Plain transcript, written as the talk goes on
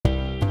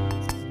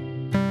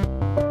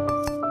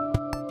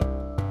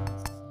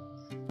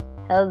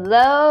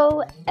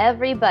Hello,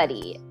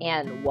 everybody,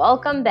 and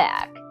welcome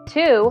back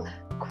to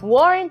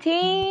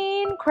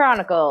Quarantine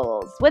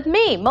Chronicles with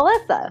me,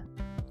 Melissa.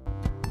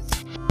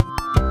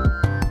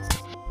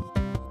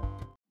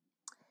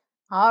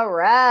 All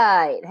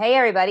right. Hey,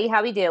 everybody.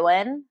 How we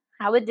doing?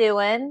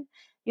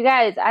 You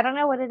guys, I don't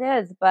know what it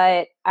is,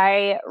 but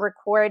I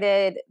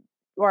recorded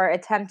or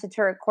attempted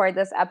to record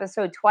this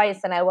episode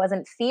twice, and I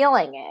wasn't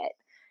feeling it.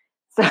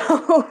 So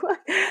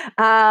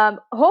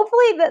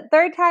hopefully the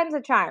third time's a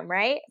charm,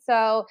 right?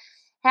 So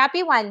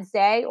happy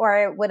Wednesday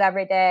or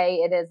whatever day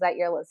it is that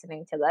you're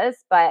listening to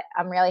this. But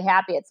I'm really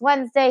happy it's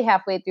Wednesday,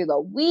 halfway through the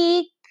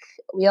week.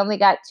 We only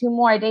got 2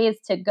 more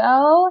days to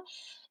go.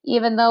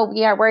 Even though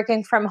we are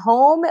working from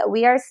home,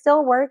 we are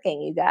still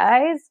working, you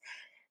guys.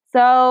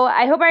 So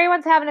I hope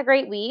everyone's having a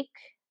great week.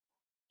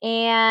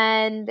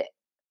 And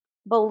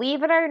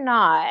believe it or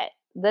not,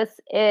 this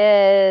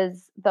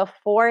is the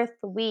 4th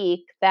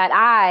week that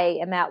I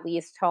am at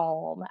least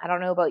home. I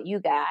don't know about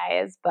you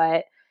guys,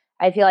 but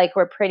I feel like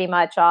we're pretty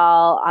much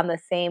all on the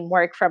same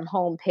work from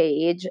home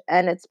page.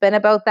 And it's been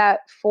about that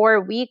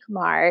 4-week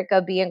mark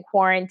of being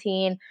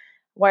quarantined,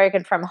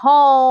 working from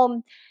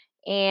home.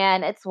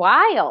 And it's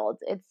wild.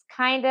 It's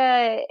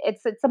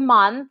a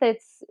month.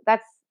 That's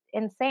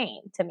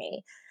insane to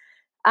me.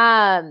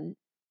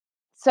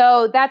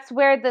 So that's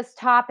where this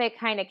topic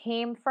kind of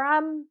came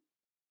from.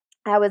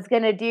 I was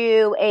going to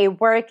do a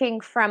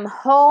working from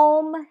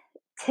home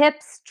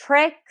tips,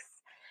 tricks.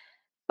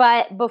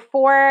 But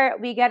before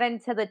we get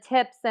into the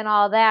tips and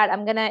all that,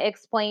 I'm going to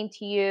explain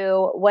to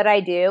you what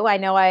I do. I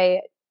know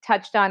I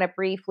touched on it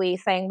briefly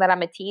saying that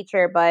I'm a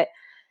teacher, but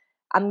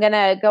I'm going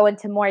to go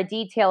into more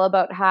detail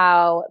about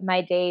how my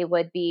day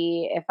would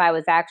be if I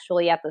was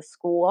actually at the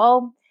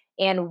school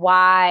and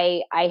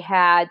why I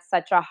had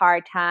such a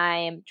hard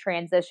time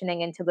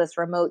transitioning into this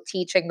remote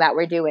teaching that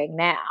we're doing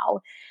now.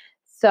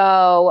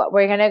 So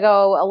we're going to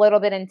go a little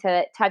bit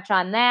into touch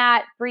on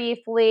that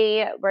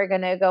briefly. We're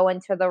going to go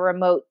into the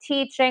remote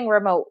teaching,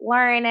 remote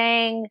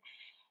learning,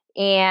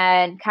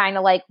 and kind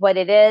of like what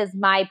it is,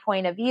 my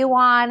point of view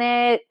on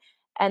it.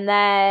 And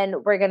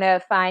then we're going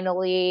to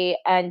finally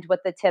end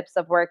with the tips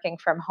of working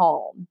from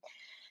home.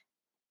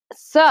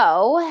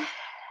 So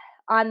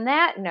on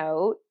that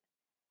note,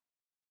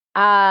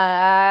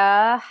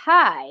 hi,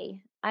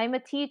 I'm a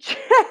teacher.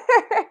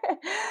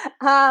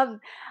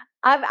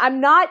 I'm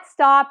not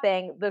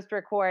stopping this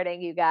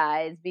recording, you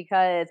guys,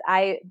 because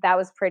that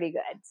was pretty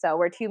good. So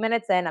we're 2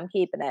 minutes in. I'm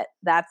keeping it.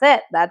 That's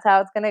it. That's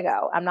how it's gonna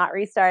go. I'm not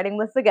restarting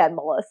this again,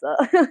 Melissa.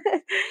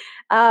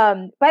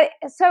 But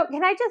so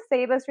can I just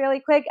say this really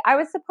quick? I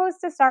was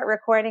supposed to start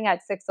recording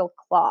at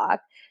 6:00.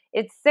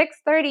 It's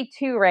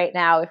 6:32 right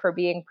now, if we're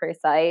being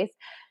precise.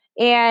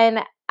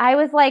 And I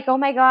was like, oh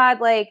my God,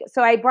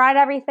 so I brought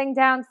everything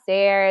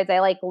downstairs. I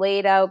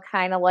laid out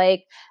kind of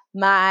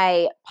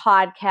my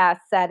podcast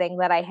setting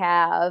that I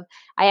have.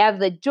 I have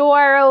the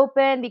door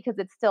open because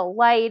it's still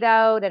light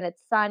out and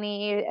it's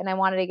sunny and I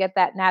wanted to get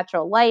that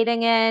natural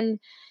lighting in.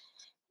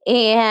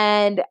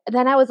 And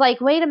then I was like,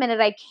 wait a minute,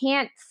 I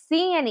can't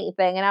see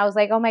anything. And I was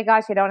like, oh my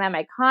gosh, I don't have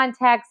my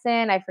contacts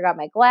in. I forgot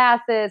my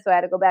glasses. So I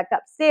had to go back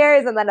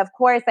upstairs. And then, of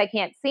course, I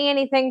can't see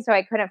anything. So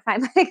I couldn't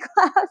find my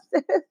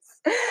glasses.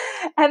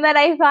 And then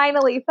I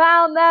finally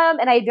found them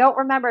and I don't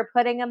remember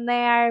putting them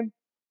there.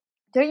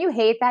 Don't you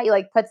hate that?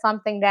 You put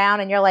something down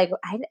and you're like,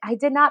 I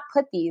did not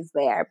put these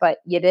there, but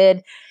you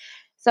did.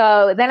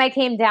 So then I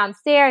came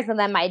downstairs and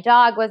then my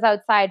dog was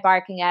outside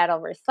barking at a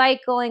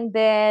recycling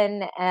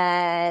bin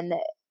and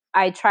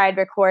I tried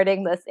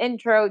recording this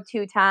intro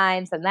 2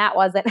 times and that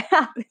wasn't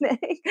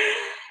happening.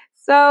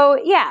 So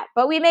yeah,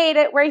 but we made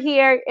it. We're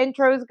here.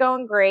 Intro's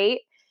going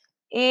great.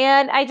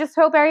 And I just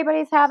hope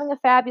everybody's having a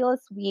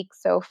fabulous week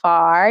so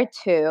far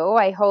too.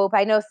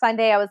 I know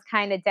Sunday I was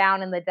kind of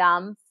down in the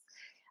dumps.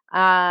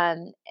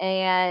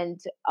 And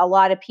a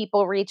lot of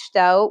people reached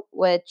out,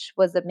 which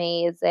was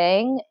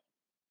amazing.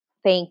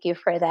 Thank you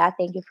for that.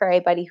 Thank you for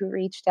everybody who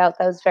reached out.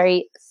 That was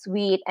very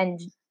sweet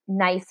and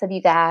nice of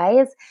you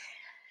guys.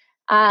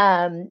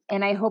 And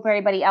I hope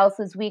everybody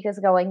else's week is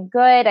going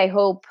good. I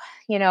hope,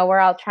 we're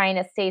all trying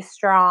to stay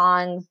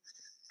strong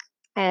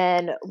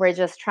and we're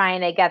just trying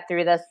to get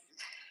through this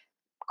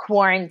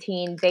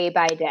quarantine day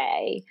by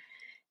day.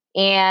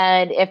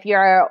 And if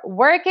you're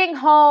working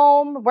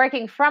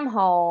from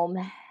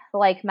home,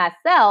 like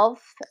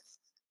myself,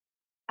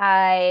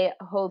 I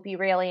hope you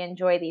really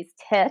enjoy these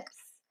tips.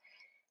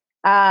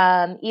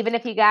 Even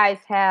if you guys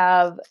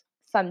have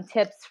some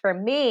tips for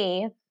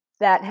me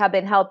that have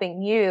been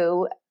helping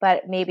you,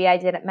 but maybe I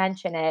didn't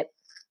mention it,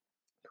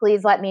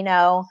 please let me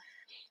know.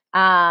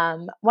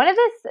 One of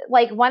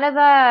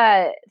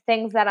the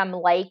things that I'm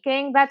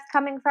liking that's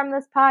coming from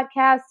this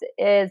podcast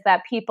is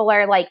that people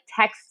are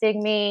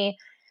texting me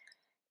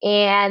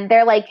and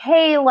they're like,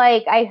 hey,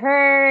 I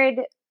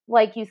heard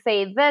you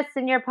say this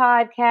in your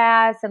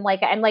podcast and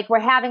we're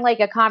having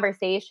a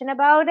conversation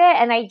about it.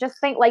 And I just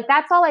think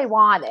that's all I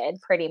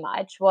wanted pretty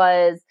much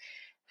was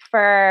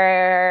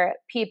for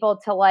people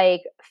to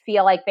like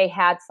feel like they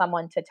had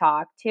someone to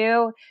talk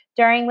to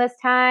during this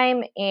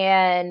time.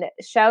 And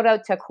shout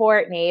out to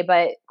Courtney,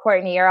 but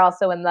Courtney, you're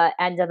also in the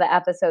end of the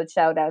episode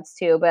shout outs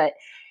too, but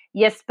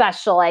you're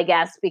special, I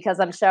guess, because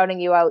I'm shouting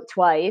you out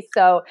twice.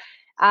 So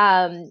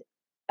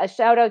a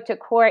shout out to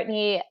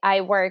Courtney.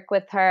 I work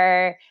with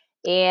her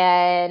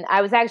and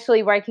I was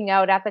actually working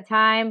out at the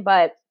time,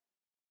 but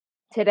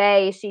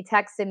today she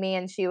texted me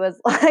and she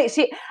was like,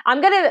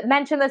 I'm going to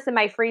mention this in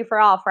my free for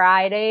all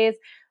Fridays,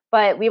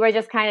 but we were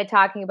just kind of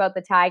talking about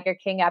the Tiger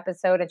King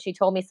episode and she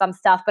told me some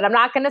stuff, but I'm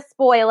not going to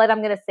spoil it.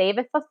 I'm going to save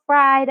it for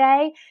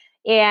Friday.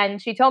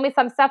 And she told me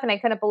some stuff and I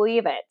couldn't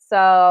believe it.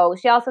 So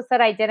she also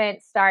said I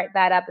didn't start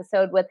that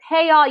episode with,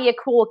 hey, all you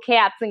cool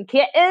cats and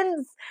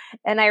kittens.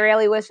 And I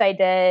really wish I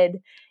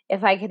did.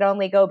 If I could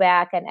only go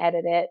back and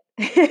edit it.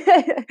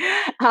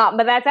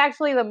 But that's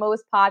actually the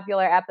most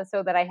popular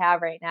episode that I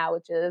have right now,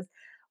 which is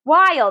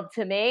wild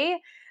to me.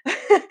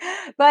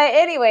 But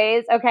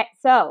anyways, okay,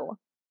 so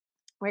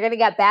we're going to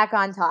get back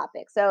on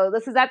topic. So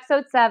this is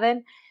episode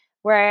 7.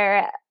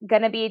 We're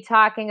going to be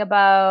talking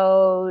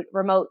about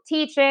remote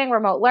teaching,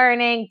 remote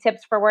learning,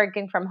 tips for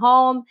working from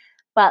home.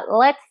 But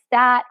let's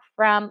start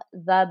from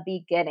the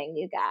beginning,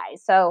 you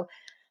guys. So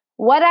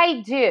what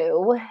I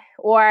do,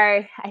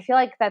 or I feel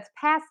like that's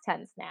past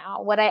tense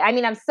now. I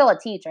mean, I'm still a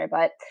teacher,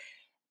 but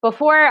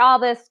before all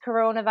this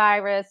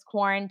coronavirus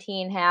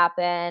quarantine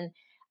happened,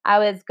 I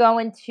was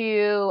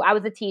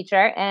a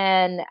teacher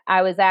and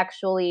I was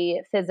actually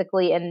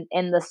physically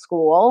in the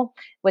school,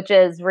 which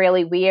is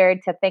really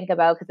weird to think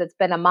about because it's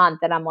been a month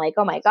and I'm like,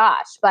 oh my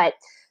gosh. But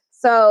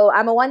so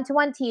I'm a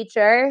one-to-one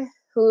teacher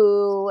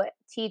who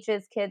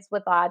teaches kids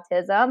with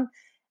autism.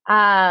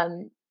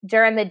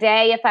 During the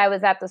day, if I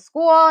was at the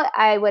school,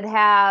 I would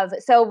have,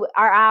 so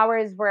our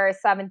hours were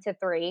 7 to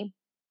 3,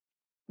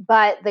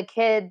 but the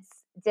kiddos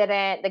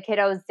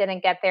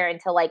didn't get there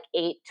until like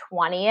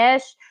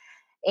 8:20ish.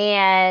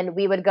 And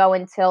we would go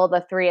until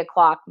the 3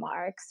 o'clock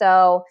mark.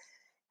 So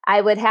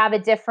I would have a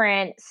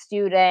different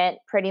student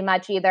pretty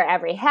much either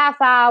every half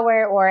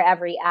hour or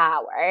every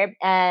hour.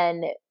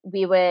 And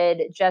we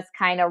would just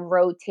kind of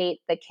rotate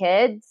the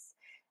kids.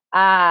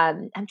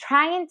 I'm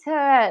trying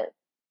to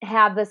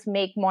have this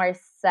make more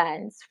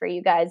sense for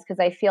you guys because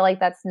I feel like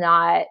that's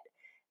not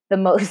the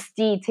most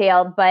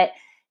detailed. But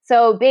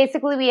so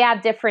basically, we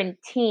have different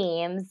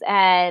teams,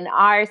 and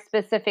our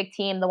specific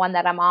team, the one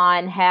that I'm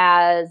on,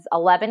 has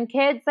 11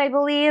 kids, I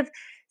believe.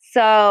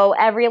 So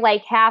every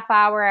like half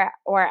hour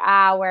or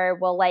hour,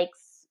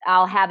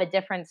 I'll have a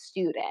different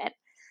student.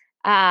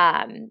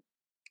 And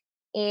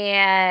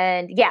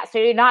yeah, so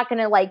you're not going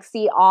to like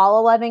see all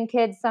 11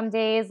 kids some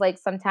days. Like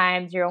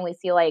sometimes you only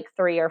see like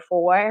 3 or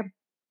 4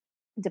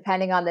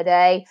 depending on the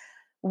day.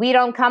 We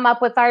don't come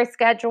up with our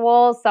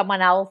schedule,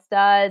 someone else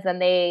does,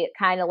 and they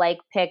kind of like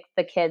pick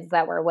the kids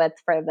that we're with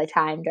for the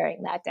time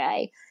during that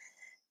day.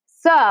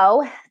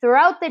 So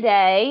throughout the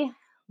day,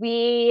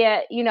 we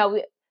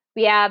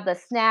have the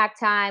snack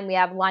time, we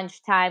have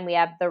lunch time, we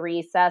have the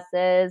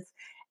recesses,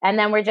 and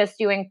then we're just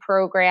doing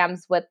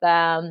programs with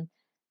them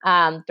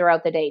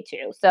throughout the day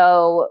too.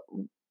 So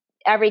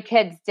every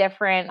kid's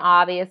different,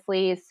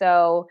 obviously.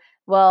 So,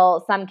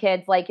 well, some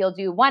kids like you'll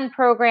do one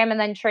program and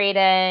then trade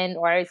in,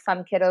 or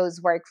some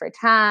kiddos work for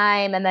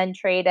time and then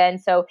trade in.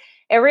 So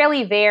it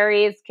really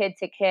varies kid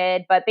to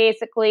kid, but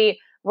basically,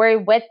 we're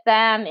with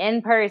them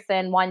in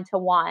person,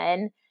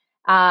 1-to-1.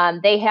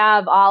 They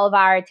have all of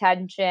our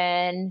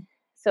attention.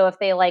 So if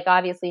they like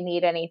obviously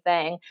need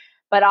anything,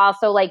 but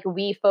also like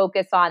we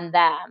focus on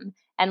them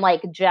and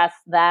like just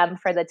them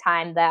for the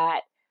time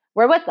that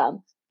we're with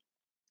them.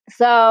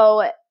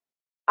 So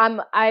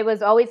I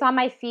was always on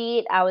my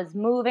feet. I was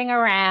moving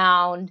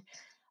around.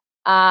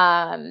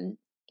 And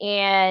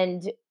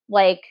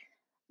like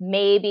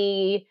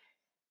maybe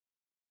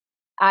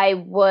I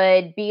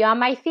would be on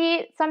my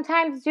feet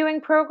sometimes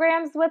doing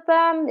programs with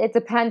them. It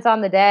depends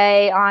on the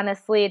day,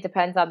 honestly. It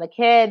depends on the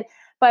kid.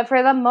 But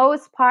for the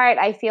most part,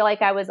 I feel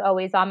like I was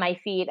always on my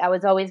feet. I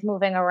was always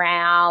moving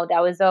around.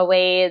 I was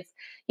always,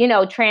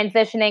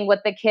 transitioning with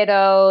the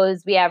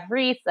kiddos. We have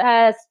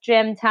recess,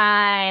 gym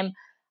time,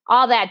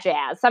 all that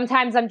jazz.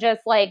 Sometimes I'm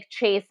just like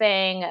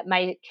chasing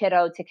my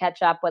kiddo to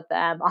catch up with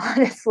them,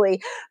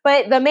 honestly.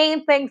 But the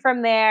main thing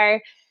from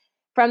this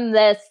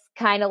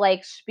kind of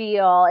like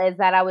spiel is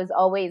that I was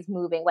always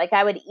moving. Like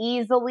I would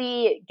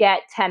easily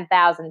get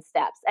 10,000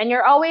 steps. And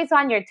you're always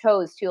on your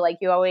toes too. Like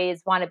you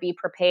always want to be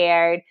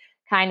prepared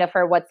kind of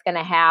for what's going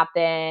to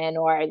happen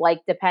or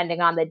like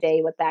depending on the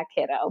day with that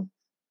kiddo.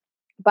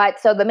 But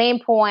so the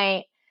main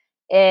point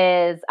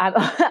is I'm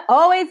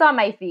always on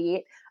my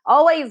feet,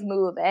 always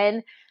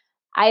moving.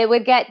 I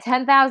would get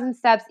 10,000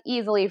 steps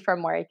easily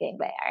from working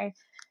there.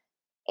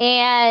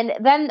 And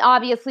then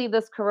obviously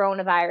this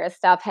coronavirus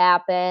stuff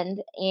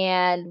happened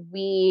and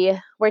we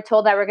were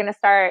told that we're going to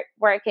start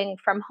working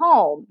from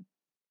home.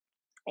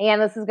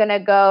 And this is going to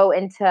go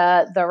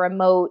into the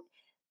remote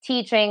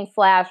teaching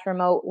 /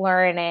 remote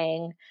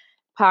learning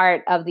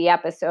part of the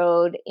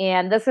episode.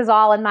 And this is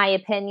all in my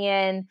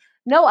opinion,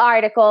 no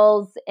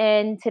articles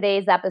in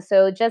today's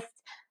episode, just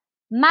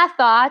my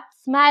thoughts,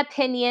 my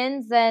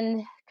opinions,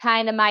 and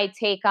kind of my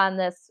take on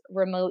this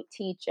remote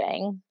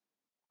teaching.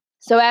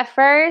 So at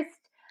first,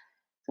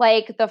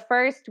 like the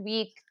first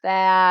week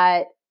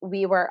that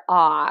we were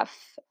off,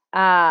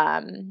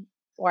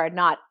 or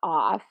not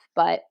off,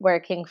 but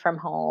working from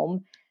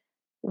home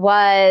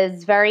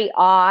was very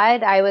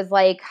odd. I was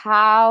like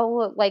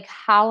how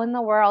in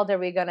the world are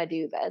we going to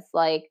do this?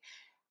 Like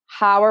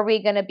how are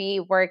we going to be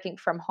working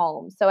from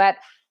home? So at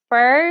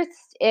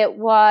first it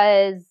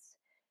was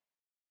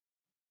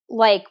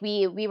like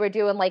we were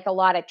doing like a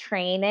lot of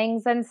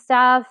trainings and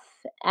stuff,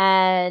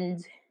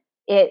 and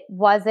it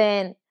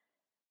wasn't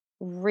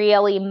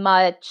really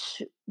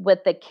much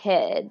with the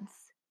kids.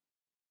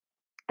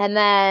 And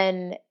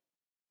then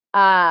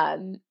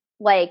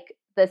like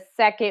the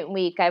second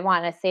week I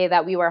want to say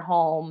that we were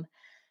home,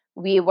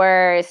 we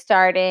were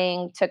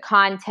starting to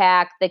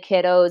contact the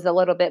kiddos a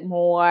little bit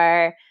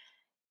more,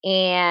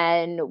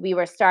 and we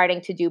were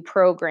starting to do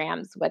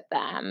programs with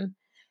them.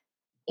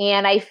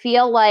 And I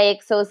feel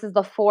like, so this is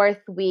the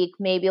fourth week,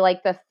 maybe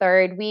like the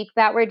third week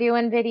that we're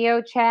doing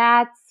video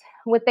chats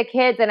with the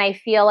kids. And I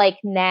feel like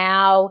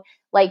now,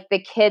 like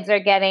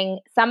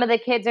some of the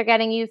kids are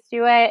getting used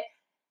to it.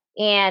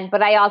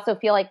 But I also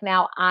feel like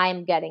now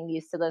I'm getting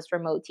used to this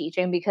remote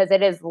teaching because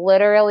it is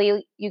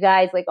literally, you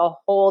guys, like a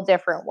whole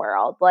different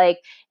world. Like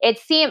it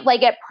seemed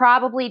like it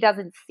probably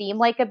doesn't seem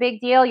like a big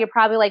deal. You're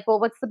probably like,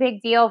 well, what's the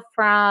big deal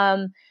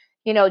from,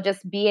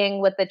 just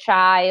being with the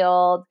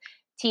child,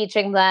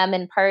 teaching them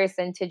in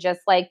person to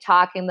just like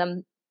talking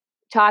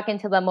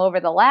to them over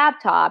the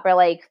laptop or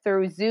like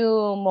through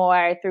Zoom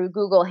or through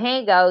Google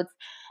Hangouts.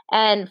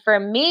 And for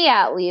me,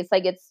 at least,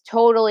 like it's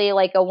totally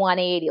like a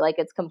 180, like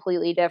it's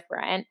completely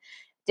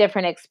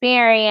different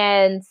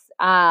experience.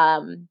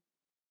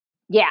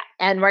 Yeah.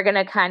 And we're going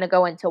to kind of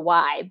go into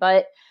why.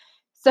 But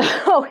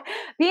so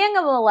being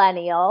a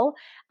millennial,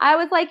 I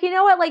was like, you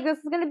know what? Like, this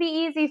is going to be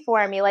easy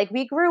for me. Like,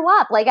 we grew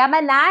up, like, I'm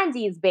a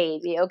 90s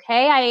baby.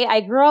 Okay.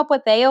 I grew up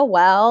with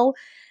AOL.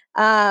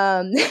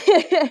 Um,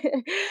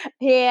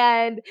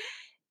 and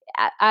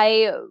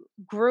I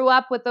grew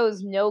up with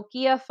those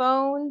Nokia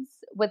phones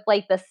with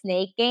like the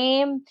Snake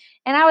game.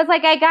 And I was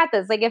like, I got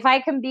this. Like, if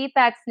I can beat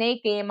that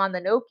Snake game on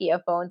the Nokia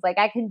phones, like,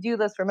 I can do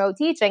this remote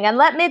teaching. And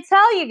let me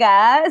tell you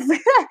guys,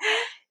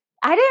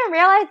 I didn't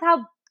realize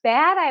how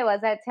bad I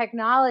was at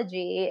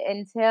technology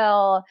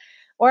until,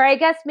 or I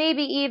guess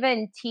maybe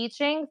even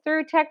teaching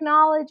through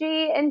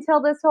technology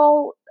until this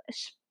whole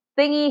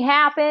thingy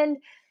happened.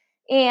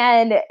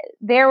 And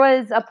there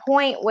was a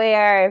point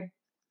where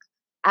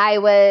I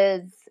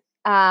was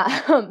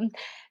um,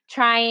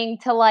 trying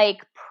to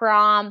like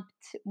prompt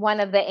one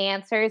of the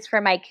answers for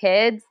my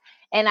kids,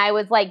 and I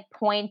was like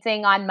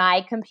pointing on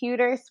my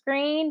computer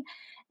screen.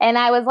 And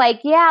I was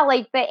like, yeah,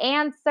 like the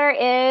answer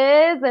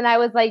is, and I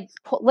was like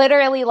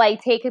literally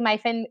like taking my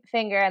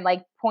finger and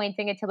like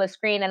pointing it to the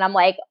screen. And I'm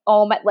like,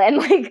 oh my, and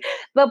like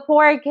the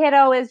poor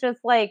kiddo is just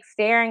like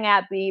staring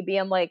at me,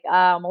 being like,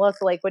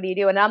 Melissa, like, what do you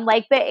do? And I'm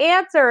like, the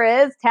answer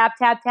is tap,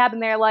 tap, tap.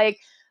 And they're like,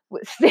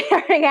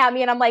 staring at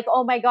me, and I'm like,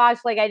 oh my gosh,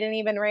 like I didn't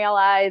even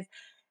realize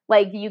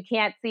like you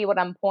can't see what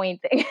I'm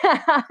pointing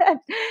at.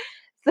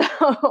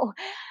 So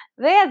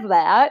there's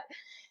that.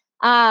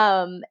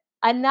 um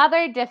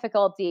Another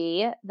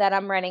difficulty that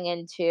I'm running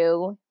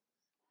into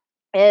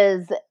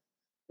is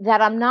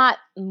that I'm not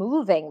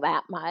moving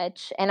that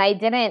much, and I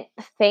didn't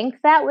think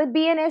that would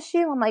be an issue.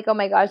 I'm like, oh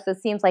my gosh,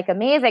 this seems like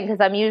amazing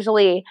because I'm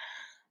usually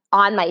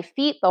on my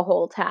feet the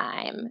whole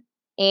time.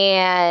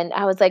 And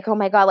I was like, oh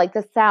my God, like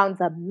this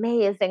sounds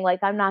amazing.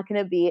 Like I'm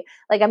going to be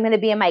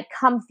in my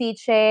comfy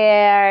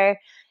chair,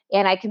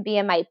 and I can be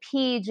in my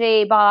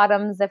PJ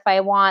bottoms if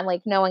I want.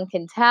 Like no one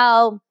can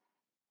tell.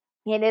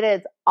 And it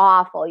is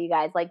awful, you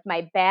guys. Like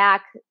my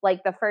back,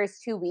 like the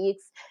first 2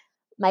 weeks,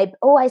 I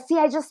see,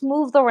 I just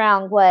moved the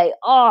wrong way.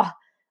 Oh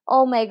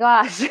my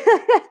gosh.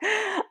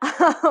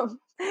 um,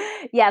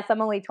 yes,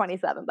 I'm only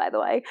 27, by the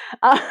way.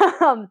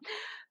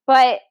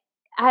 But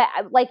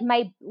like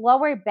my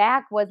lower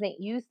back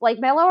wasn't used. Like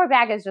my lower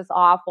back is just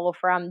awful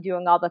from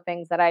doing all the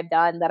things that I've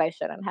done that I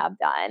shouldn't have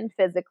done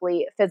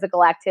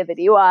physical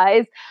activity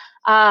wise.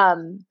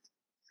 Um,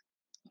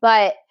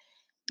 but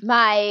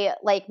my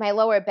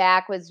lower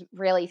back was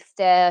really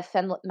stiff,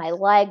 and my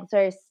legs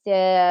are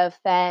stiff,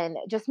 and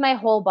just my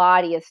whole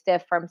body is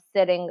stiff from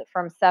sitting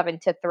from 7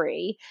 to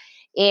 3.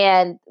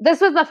 And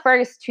this was the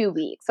first 2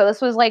 weeks, so this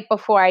was like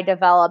before I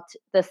developed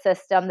the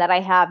system that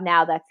I have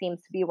now that seems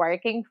to be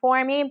working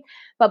for me.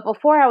 But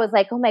before, I was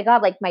like, oh my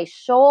God, like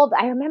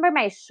I remember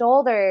my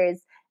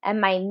shoulders and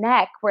my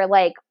neck were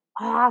like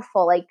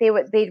awful. Like they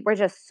were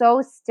just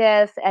so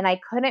stiff, and I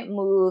couldn't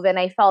move, and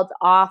I felt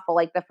awful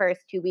like the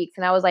first 2 weeks.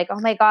 And I was like, oh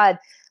my God,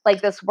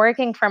 like this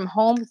working from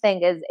home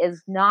thing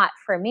is not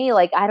for me.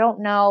 Like I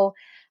don't know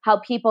how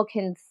people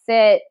can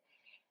sit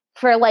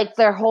for like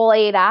their whole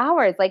 8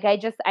 hours. Like I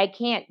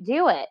can't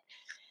do it.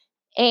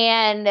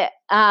 And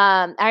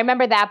I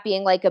remember that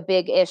being like a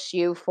big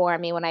issue for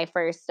me when I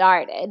first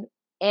started.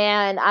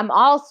 And I'm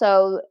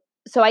also,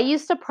 so I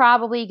used to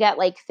probably get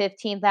like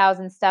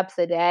 15,000 steps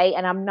a day,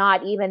 and I'm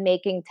not even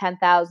making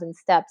 10,000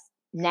 steps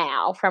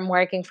now from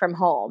working from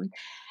home.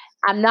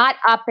 I'm not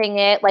upping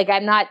it. Like,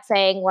 I'm not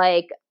saying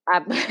like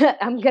I'm,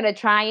 I'm gonna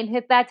try and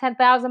hit that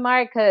 10,000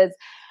 mark because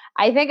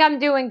I think I'm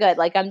doing good.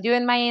 Like, I'm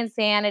doing my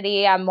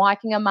insanity. I'm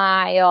walking a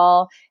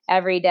mile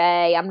every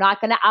day. I'm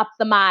not gonna up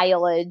the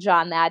mileage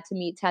on that to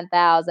meet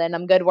 10,000.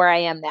 I'm good where I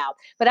am now.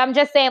 But I'm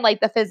just saying, like,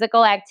 the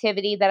physical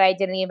activity that I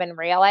didn't even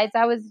realize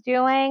I was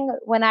doing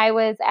when I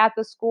was at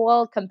the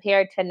school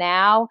compared to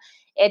now,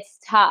 it's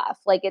tough.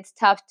 Like, it's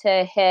tough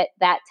to hit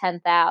that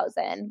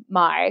 10,000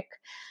 mark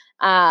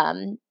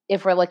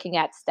if we're looking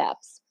at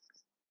steps.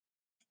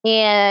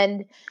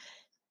 And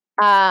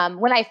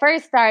when I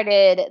first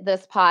started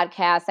this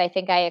podcast, I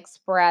think I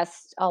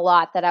expressed a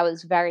lot that I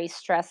was very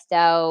stressed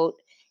out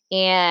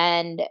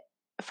and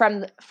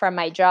from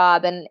my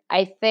job. And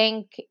I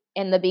think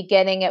in the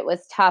beginning it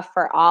was tough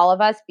for all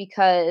of us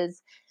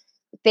because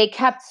they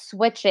kept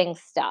switching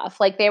stuff.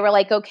 Like, they were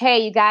like, okay,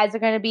 you guys are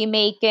going to be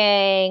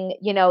making,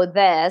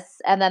 this.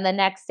 And then the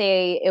next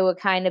day it would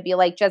kind of be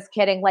like, just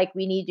kidding. Like,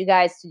 we need you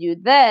guys to do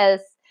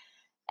this.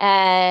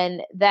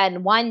 And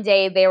then one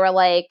day they were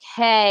like,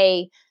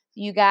 hey,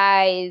 you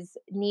guys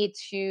need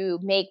to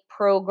make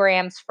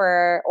programs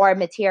for or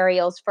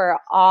materials for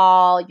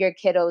all your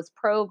kiddos'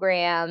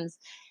 programs.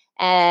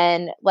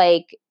 And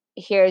like,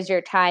 here's your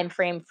time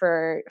frame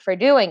for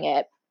doing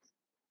it.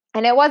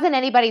 And it wasn't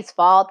anybody's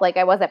fault. Like,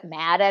 I wasn't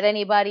mad at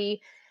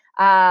anybody.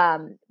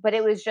 But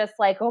it was just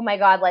like, oh my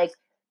God, like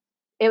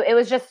it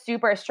was just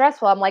super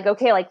stressful. I'm like,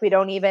 okay, like we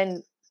don't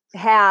even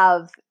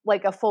have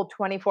like a full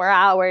 24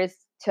 hours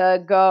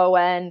to go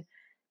and,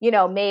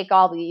 make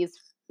all these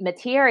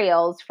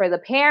materials for the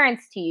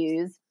parents to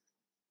use.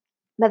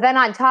 But then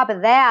on top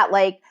of that,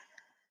 like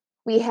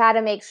we had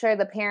to make sure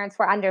the parents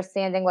were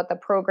understanding what the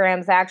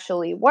programs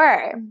actually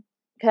were.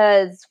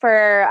 Because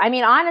I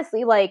mean,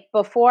 honestly, like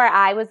before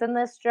I was in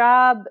this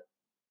job,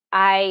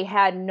 I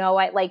had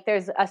like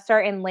there's a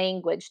certain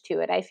language to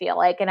it, I feel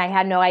like, and I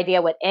had no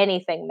idea what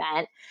anything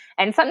meant.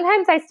 And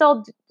sometimes I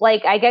still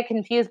like I get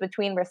confused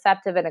between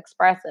receptive and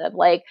expressive,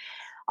 like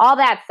all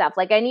that stuff.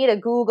 Like I need to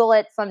Google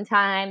it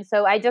sometimes.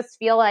 So I just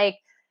feel like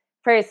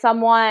for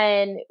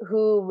someone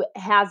who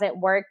hasn't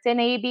worked in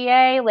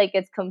ABA, like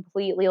it's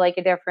completely like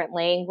a different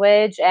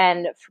language.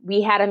 And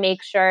we had to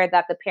make sure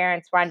that the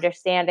parents were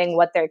understanding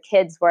what their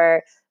kids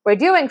were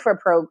doing for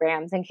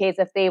programs in case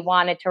if they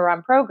wanted to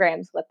run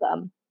programs with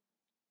them.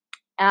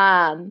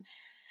 Um,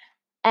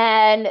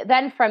 and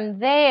then from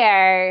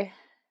there,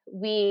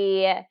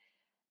 we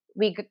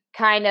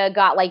kind of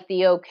got like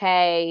the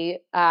okay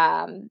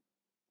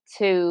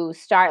to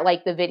start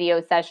like the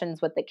video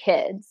sessions with the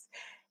kids,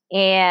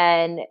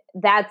 and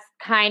that's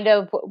kind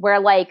of we're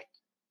like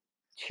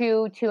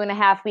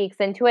 2.5 weeks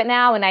into it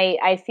now, and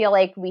I feel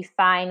like we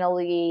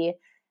finally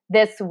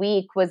this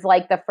week was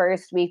like the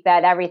first week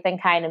that everything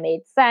kind of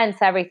made sense.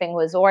 Everything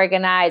was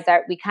organized.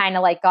 We kind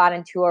of like got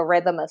into a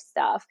rhythm of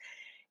stuff.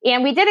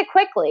 And we did it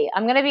quickly.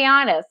 I'm going to be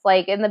honest.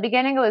 Like in the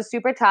beginning, it was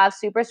super tough,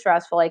 super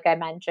stressful, like I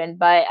mentioned.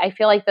 But I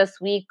feel like this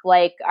week,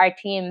 like our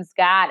teams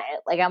got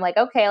it. Like I'm like,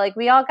 okay, like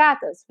we all got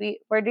this.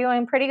 We're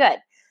doing pretty good.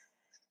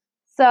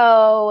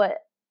 So,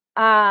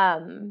 yeah.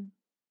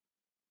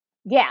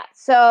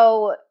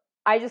 So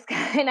I just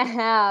kind of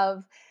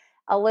have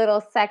a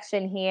little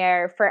section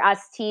here for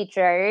us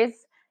teachers,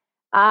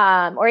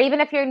 or even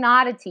if you're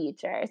not a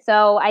teacher.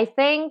 So I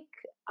think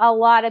a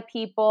lot of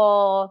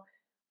people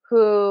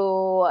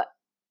who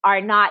are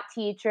not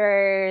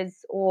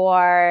teachers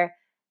or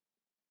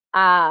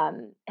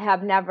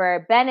have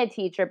never been a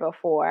teacher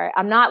before.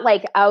 I'm not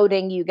like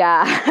outing you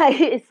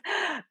guys,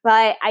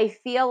 but I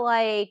feel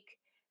like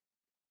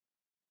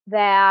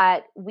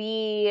that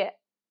we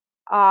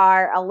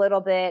are a little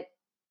bit,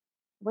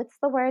 what's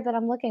the word that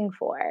I'm looking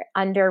for?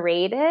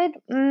 Underrated?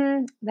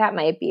 That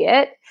might be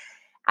it.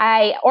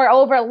 Or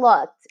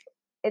overlooked.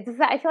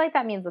 I feel like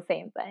that means the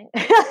same thing.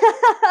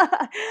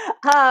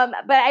 But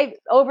I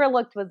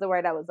overlooked was the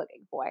word I was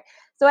looking for.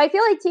 So I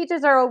feel like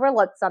teachers are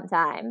overlooked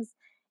sometimes.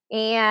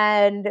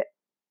 And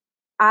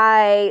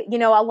a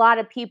lot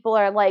of people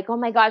are like, oh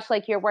my gosh,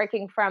 like you're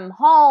working from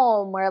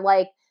home, or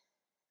like,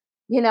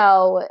 you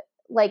know,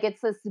 like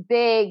it's this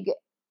big,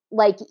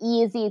 like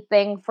easy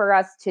thing for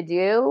us to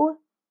do.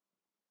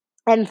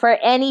 And for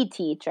any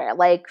teacher,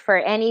 like for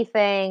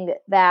anything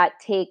that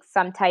takes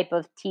some type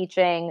of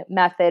teaching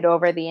method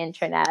over the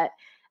internet,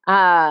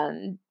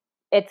 um,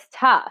 it's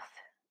tough.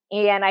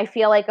 And I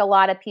feel like a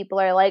lot of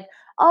people are like,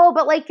 oh,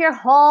 but like you're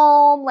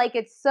home, like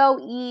it's so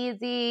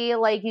easy,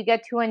 like you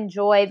get to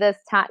enjoy this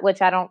time,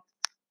 which I don't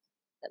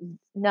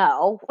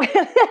know.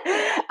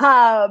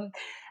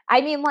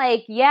 I mean,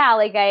 like, yeah,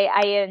 like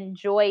I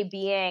enjoy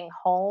being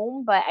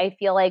home, but I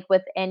feel like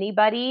with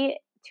anybody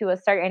to a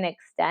certain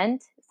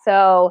extent.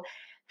 So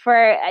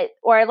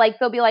or like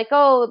they'll be like,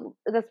 oh,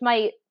 this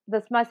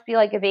must be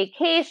like a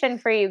vacation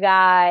for you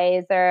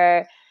guys,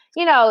 or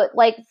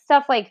like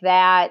stuff like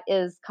that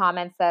is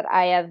comments that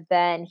I have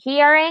been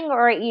hearing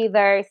or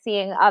either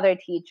seeing other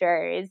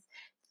teachers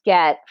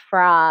get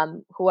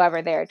from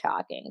whoever they're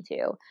talking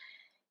to.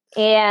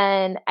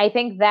 And I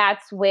think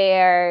that's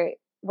where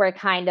we're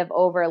kind of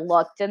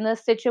overlooked in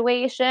this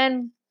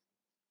situation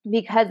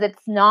because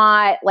it's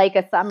not like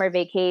a summer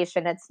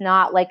vacation. It's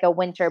not like a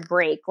winter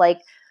break. Like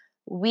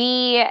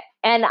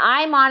and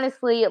I'm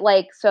honestly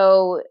like,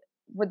 so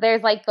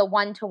there's like the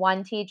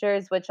one-to-one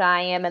teachers, which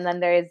I am, and then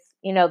there's,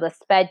 the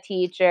sped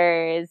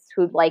teachers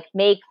who like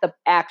make the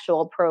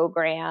actual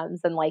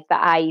programs and like the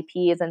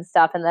IEPs and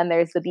stuff. And then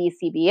there's the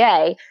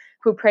BCBA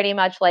who pretty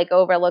much like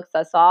overlooks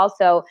us all.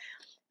 So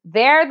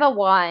they're the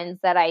ones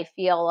that I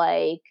feel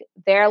like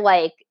they're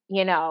like,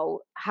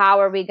 how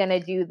are we going to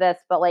do this,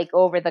 but like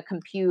over the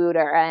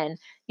computer and,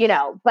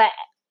 but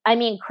I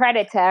mean,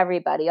 credit to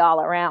everybody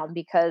all around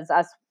because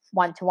us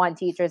one-to-one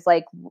teachers,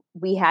 like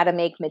we had to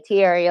make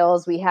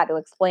materials, we had to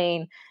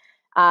explain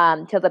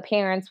to the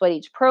parents what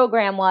each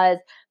program was.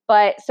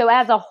 But so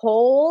as a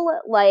whole,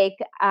 like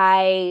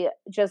I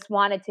just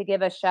wanted to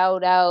give a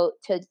shout out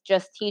to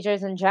just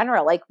teachers in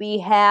general. Like we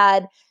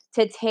had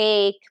to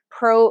take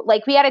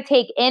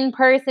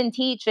in-person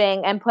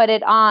teaching and put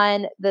it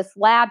on this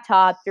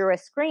laptop through a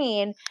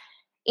screen.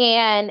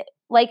 And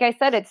like I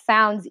said, it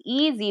sounds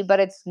easy, but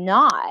it's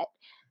not.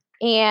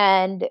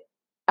 And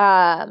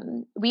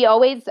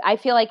I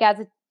feel like as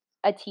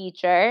a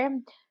teacher,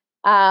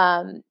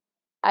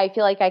 I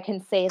feel like I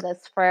can say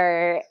this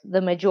for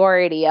the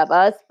majority of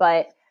us,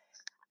 but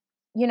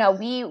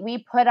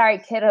we put our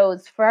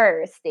kiddos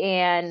first.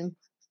 And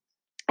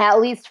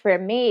at least for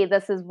me,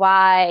 this is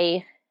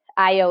why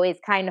I always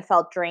kind of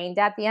felt drained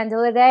at the end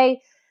of the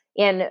day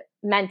and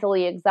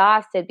mentally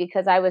exhausted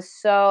because I was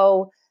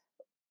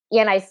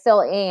and I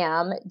still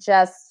am,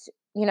 just,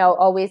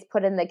 always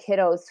putting the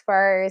kiddos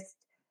first,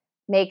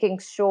 making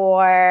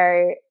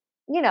sure,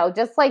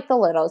 just like the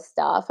little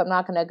stuff. I'm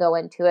not going to go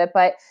into it,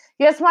 but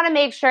you just want to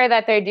make sure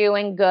that they're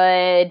doing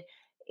good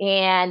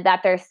and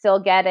that they're still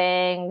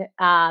getting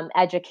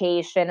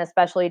education,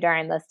 especially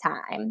during this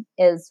time,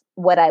 is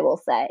what I will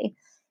say.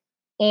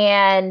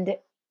 And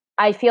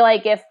I feel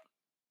like if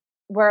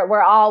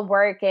we're all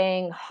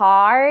working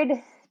hard,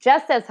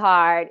 just as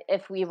hard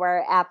if we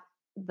were at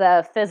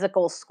the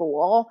physical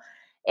school.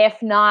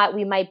 If not,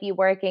 we might be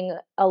working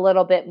a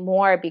little bit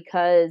more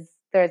because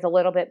there's a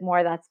little bit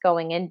more that's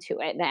going into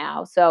it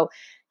now. So,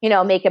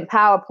 making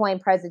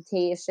PowerPoint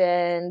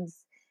presentations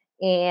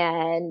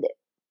and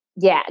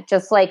yeah,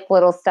 just like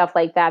little stuff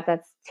like that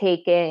that's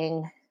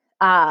taking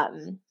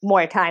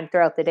more time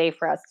throughout the day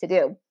for us to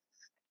do.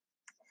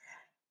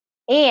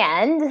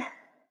 And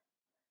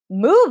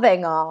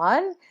moving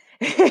on.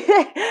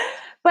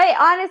 But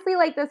honestly,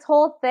 like this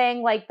whole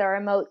thing, like the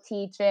remote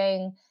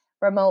teaching,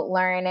 remote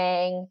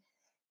learning,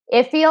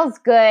 it feels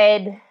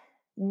good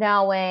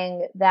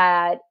knowing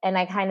that, and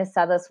I kind of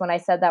said this when I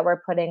said that we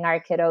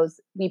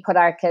put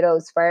our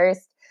kiddos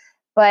first,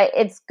 but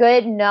it's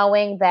good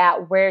knowing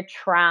that we're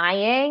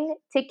trying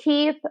to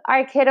keep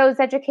our kiddos'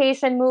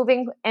 education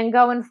moving and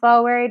going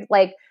forward.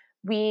 Like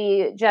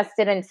we just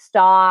didn't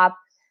stop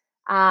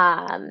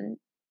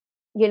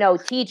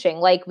teaching.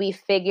 Like we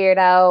figured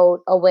out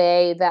a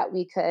way that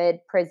we could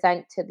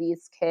present to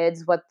these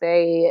kids what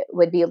they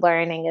would be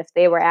learning if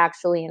they were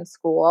actually in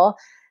school.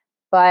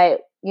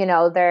 But,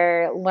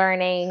 they're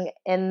learning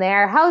in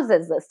their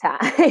houses this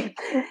time.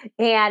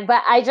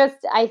 But I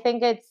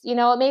think it's,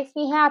 it makes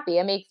me happy.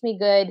 It makes me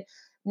good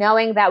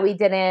knowing that we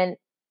didn't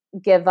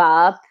give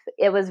up.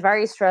 It was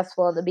very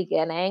stressful in the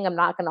beginning. I'm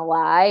not going to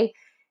lie.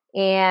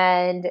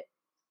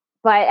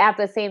 But at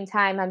the same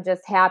time, I'm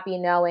just happy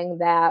knowing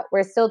that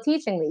we're still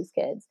teaching these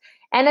kids.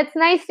 And it's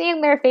nice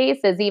seeing their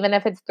faces, even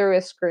if it's through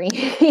a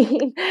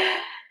screen.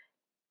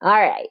 All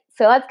right.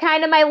 So that's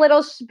kind of my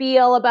little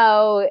spiel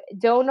about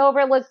don't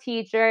overlook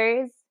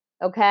teachers.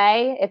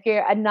 Okay. If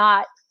you're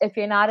not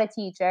a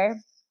teacher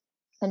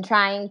and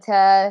trying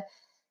to,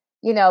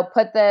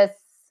 put this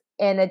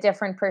in a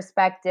different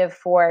perspective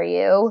for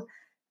you.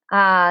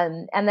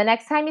 And the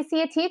next time you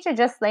see a teacher,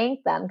 just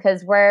thank them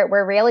because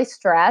we're really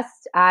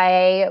stressed.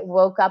 I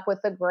woke up with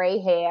the gray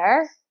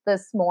hair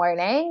this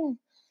morning.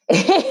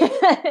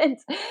 And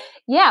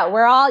yeah,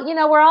 we're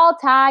all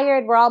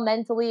tired. We're all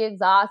mentally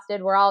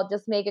exhausted. We're all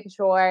just making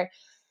sure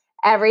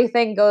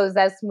everything goes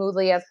as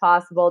smoothly as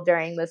possible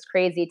during this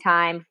crazy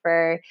time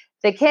for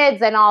the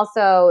kids and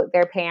also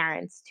their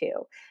parents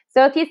too.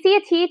 So if you see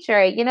a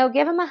teacher,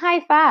 give them a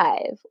high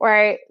five,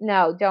 or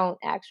no, don't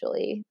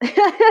actually.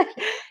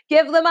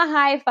 Give them a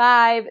high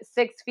five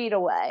 6 feet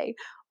away,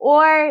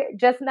 or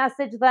just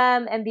message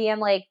them and being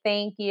like,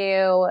 thank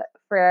you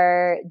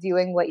for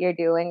doing what you're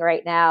doing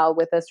right now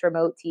with this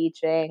remote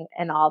teaching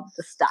and all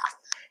the stuff.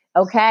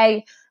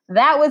 Okay.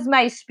 That was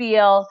my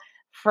spiel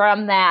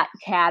from that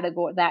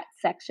category, that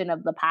section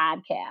of the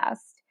podcast.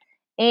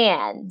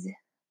 And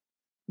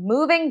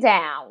moving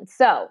down.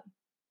 So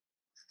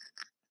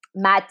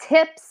my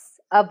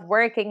tips of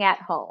working at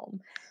home.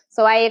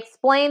 So I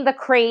explained the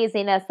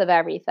craziness of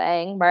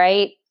everything,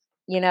 right?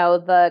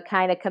 The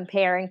kind of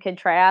compare and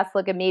contrast.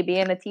 Look at me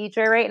being a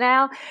teacher right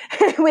now.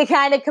 We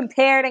kind of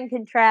compared and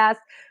contrast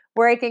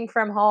working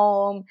from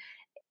home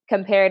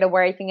compared to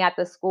working at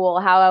the school,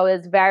 how I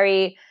was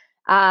very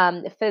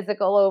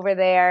physical over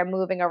there,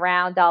 moving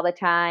around all the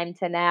time,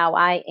 to now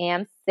I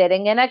am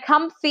sitting in a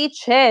comfy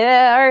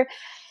chair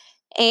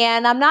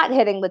and I'm not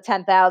hitting the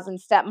 10,000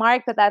 step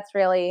mark, but that's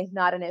really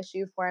not an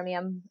issue for me.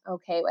 I'm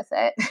okay with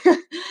it.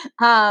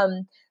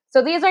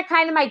 So these are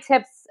kind of my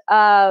tips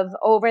of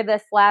over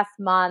this last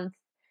month.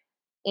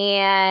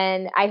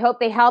 And I hope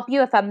they help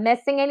you. If I'm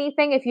missing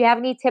anything, if you have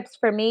any tips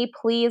for me,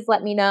 please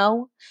let me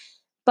know.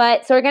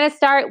 But so we're going to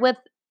start with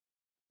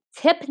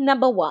tip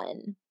number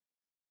one.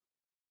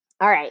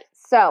 All right.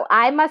 So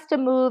I must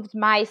have moved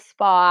my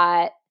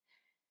spot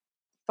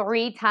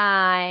 3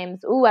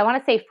 times. Ooh, I want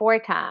to say 4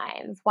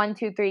 times. One,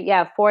 two, three.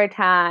 Yeah, 4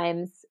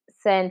 times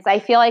since I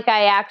feel like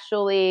I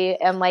actually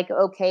am like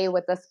okay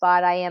with the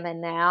spot I am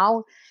in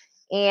now.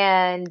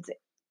 And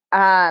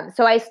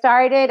so I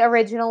started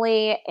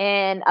originally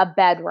in a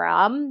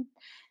bedroom.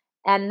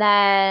 And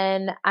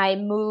then I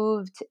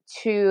moved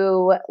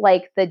to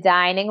like the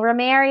dining room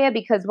area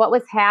because what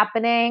was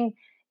happening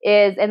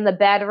is in the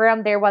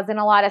bedroom, there wasn't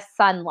a lot of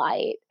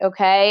sunlight.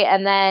 Okay.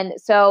 And then,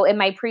 so in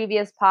my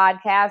previous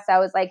podcast, I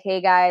was like,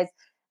 hey guys,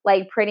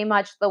 like pretty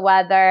much the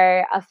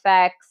weather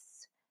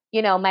affects,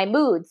 my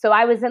mood. So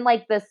I was in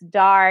like this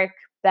dark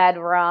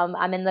bedroom.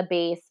 I'm in the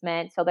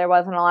basement. So there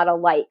wasn't a lot of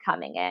light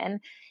coming in.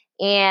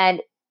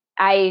 And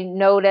I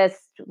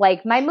noticed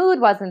like my mood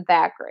wasn't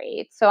that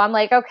great. So I'm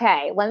like,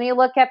 okay, let me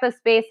look at the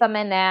space I'm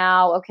in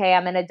now. Okay,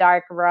 I'm in a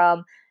dark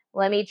room.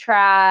 Let me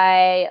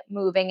try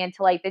moving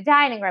into like the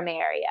dining room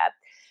area.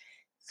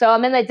 So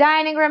I'm in the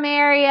dining room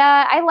area.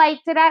 I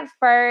liked it at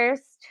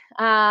first.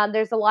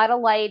 There's a lot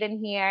of light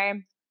in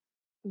here,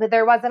 but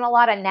there wasn't a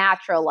lot of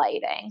natural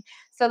lighting.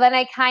 So then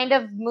I kind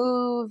of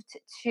moved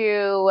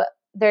to,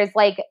 there's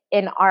like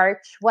an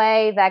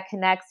archway that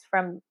connects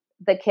from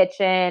the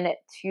kitchen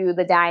to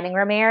the dining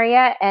room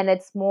area. And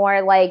it's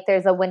more like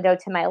there's a window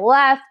to my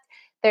left,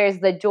 there's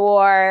the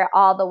door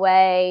all the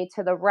way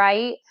to the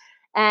right.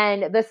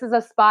 And this is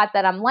a spot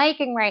that I'm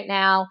liking right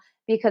now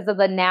because of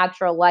the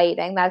natural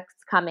lighting that's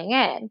coming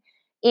in.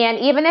 And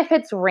even if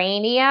it's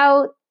rainy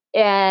out,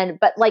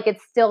 but like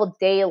it's still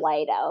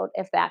daylight out,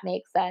 if that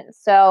makes sense.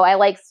 So I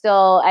like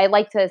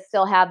to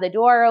still have the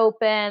door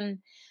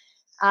open,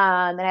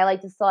 and I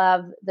like to still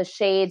have the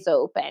shades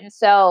open.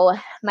 So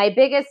my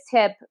biggest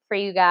tip for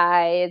you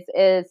guys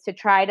is to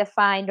try to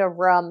find a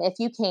room if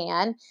you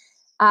can.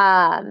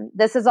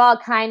 This is all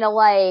kind of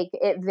like,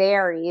 it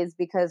varies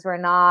because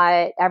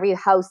every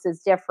house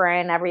is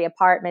different, every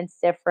apartment's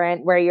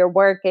different. Where you're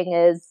working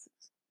is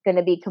going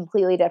to be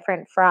completely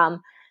different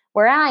from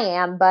where I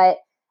am. But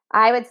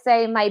I would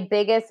say my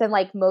biggest and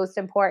like most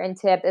important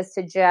tip is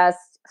to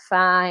just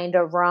find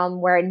a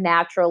room where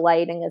natural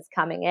lighting is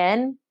coming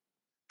in.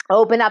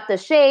 Open up the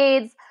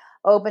shades,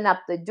 open up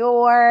the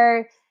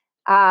door,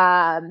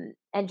 and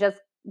just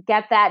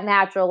get that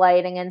natural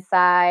lighting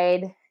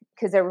inside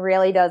because it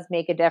really does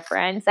make a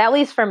difference, at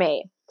least for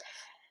me.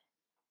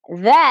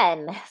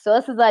 Then, so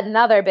this is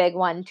another big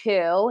one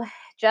too,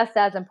 just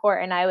as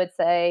important, I would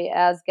say,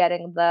 as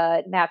getting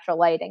the natural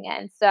lighting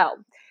in. So,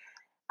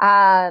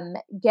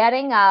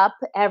 getting up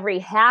every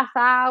half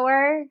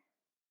hour,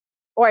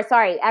 or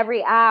sorry,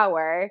 every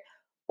hour,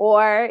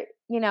 or,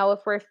 if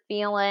we're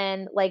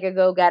feeling like a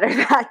go getter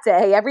that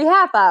day, every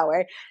half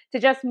hour to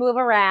just move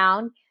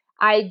around.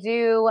 I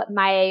do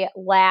my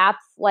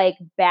laps like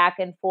back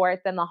and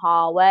forth in the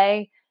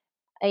hallway.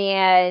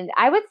 And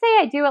I would say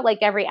I do it like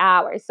every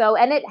hour. So,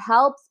 and it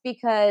helps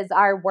because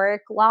our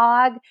work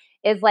log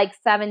is like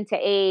 7 to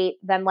 8.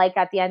 Then, like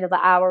at the end of the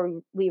hour,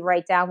 we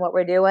write down what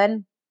we're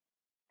doing.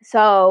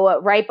 So,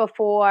 right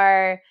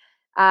before,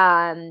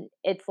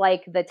 it's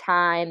like the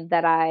time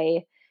that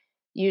I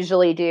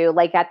usually do,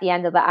 like at the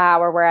end of the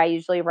hour where I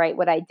usually write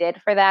what I did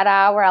for that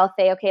hour. I'll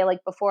say, okay,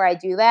 like before I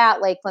do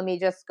that, like let me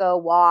just go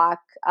walk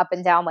up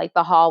and down like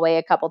the hallway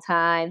a couple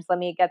times. Let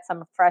me get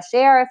some fresh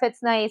air if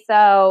it's nice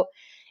out.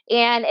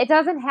 And it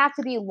doesn't have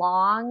to be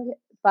long,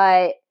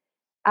 but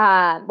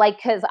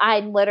like, cause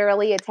I'm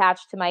literally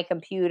attached to my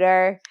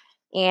computer.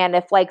 And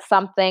if like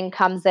something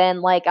comes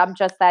in, like I'm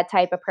just that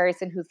type of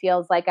person who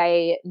feels like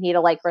I need to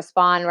like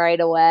respond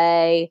right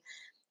away.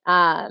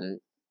 Um,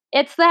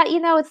 it's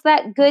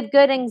that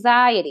good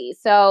anxiety.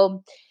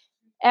 So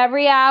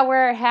every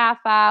hour, half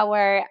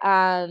hour,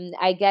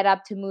 I get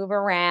up to move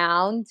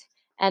around.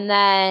 And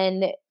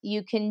then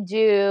you can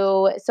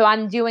so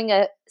I'm doing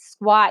a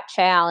squat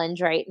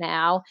challenge right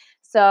now.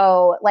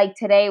 So like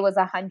today was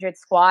 100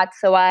 squats.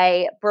 So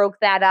I broke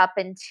that up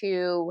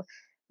into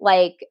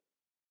like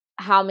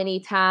how many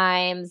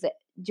times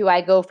do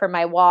I go for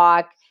my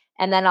walk,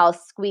 and then I'll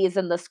squeeze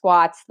in the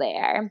squats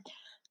there.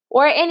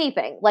 Or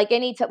anything, like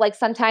like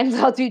sometimes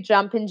I'll do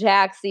jumping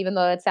jacks, even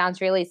though it sounds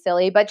really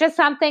silly, but just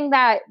something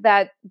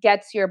that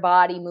gets your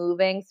body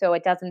moving so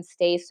it doesn't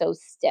stay so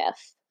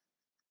stiff.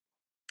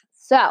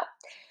 So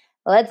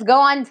let's go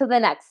on to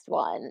the next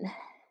one.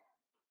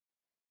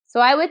 So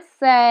I would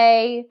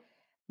say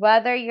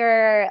whether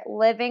you're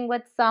living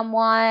with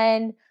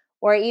someone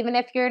or even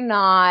if you're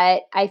not,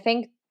 I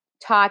think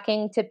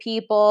talking to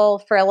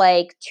people for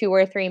like 2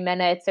 or 3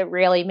 minutes, it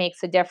really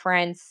makes a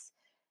difference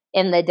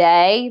in the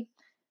day.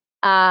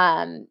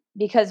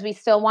 because we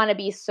still want to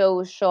be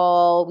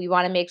social. We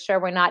want to make sure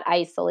we're not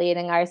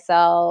isolating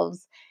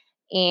ourselves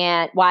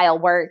and while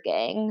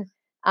working.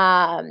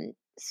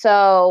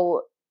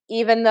 So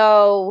even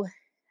though,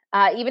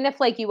 even if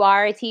like you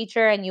are a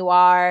teacher and you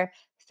are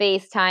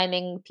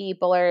FaceTiming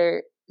people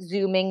or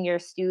Zooming your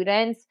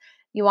students,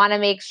 you want to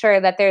make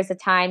sure that there's a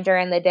time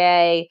during the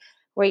day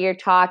where you're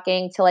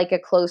talking to like a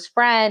close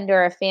friend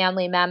or a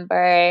family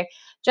member,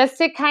 just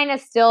to kind of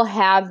still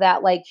have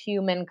that like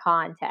human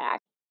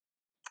contact.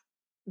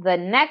 The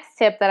next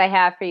tip that I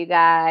have for you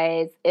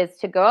guys is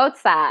to go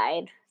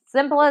outside.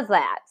 Simple as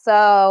that.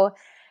 So,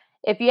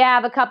 if you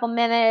have a couple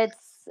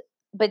minutes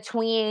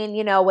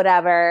between,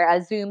 whatever,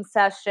 a Zoom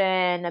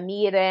session, a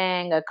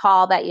meeting, a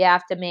call that you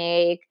have to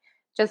make,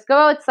 just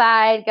go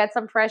outside, get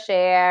some fresh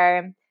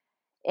air,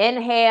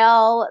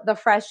 inhale the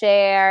fresh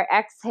air,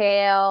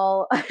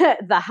 exhale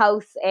the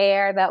house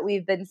air that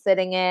we've been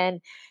sitting in.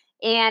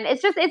 And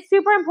it's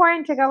super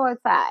important to go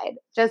outside.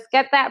 Just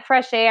get that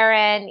fresh air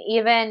in,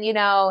 even,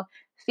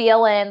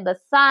 feeling the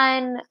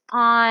sun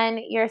on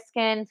your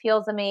skin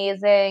feels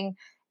amazing.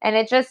 And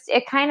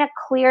it kind of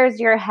clears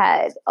your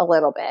head a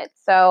little bit.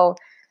 So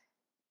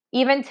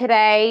even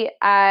today,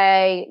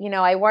 I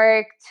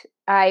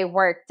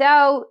worked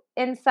out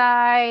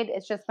inside.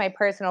 It's just my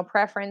personal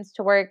preference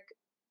to work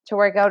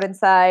out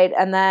inside.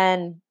 And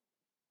then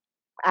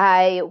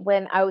I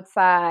went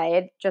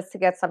outside just to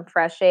get some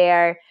fresh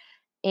air.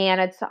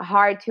 And it's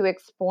hard to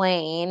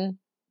explain,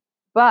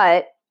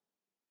 but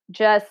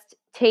just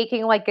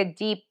taking like a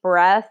deep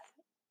breath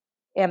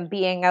and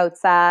being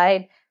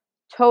outside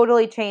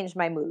totally changed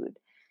my mood.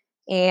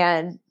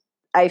 And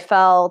I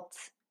felt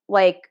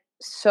like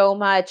so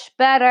much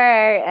better.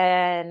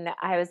 And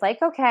I was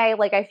like, okay,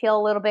 like I feel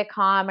a little bit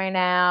calmer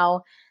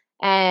now.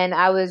 And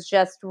I was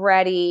just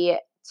ready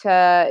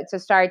to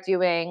start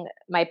doing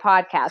my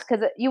podcast,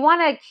 because you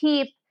want to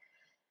keep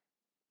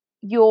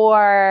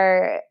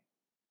your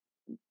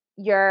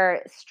your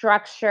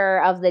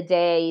structure of the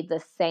day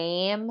the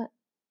same,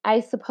 I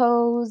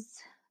suppose.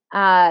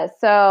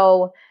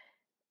 So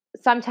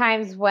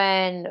sometimes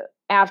when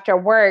after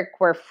work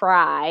we're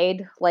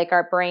fried, like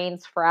our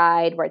brain's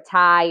fried, we're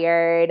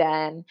tired,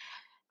 and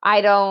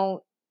I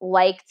don't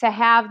like to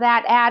have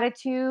that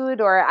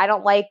attitude, or I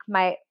don't like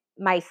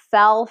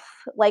myself,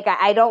 like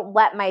I don't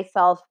let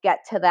myself get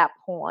to that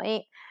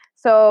point.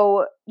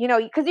 So,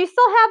 because you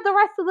still have the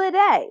rest of the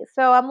day.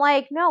 So I'm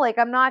like, no, like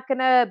I'm not going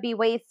to be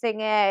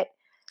wasting it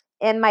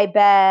in my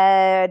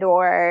bed,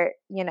 or,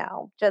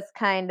 just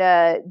kind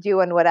of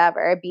doing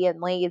whatever,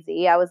 being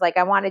lazy. I was like,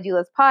 I want to do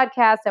this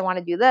podcast. I want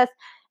to do this.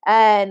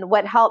 And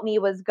what helped me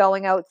was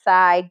going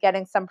outside,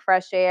 getting some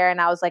fresh air. And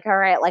I was like, all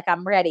right, like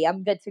I'm ready.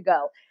 I'm good to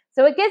go.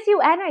 So it gives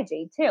you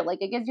energy too.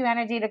 Like it gives you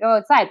energy to go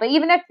outside. But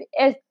even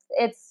if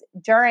it's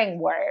during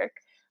work,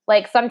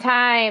 like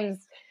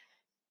sometimes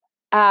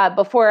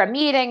before a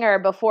meeting or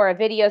before a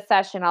video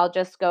session, I'll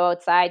just go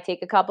outside,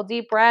 take a couple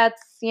deep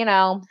breaths,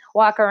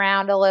 walk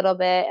around a little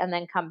bit, and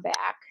then come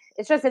back.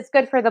 It's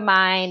good for the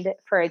mind,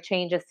 for a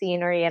change of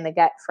scenery and to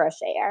get fresh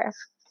air.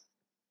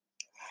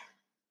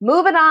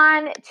 Moving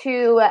on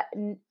to,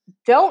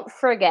 don't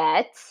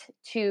forget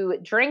to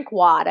drink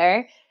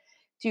water.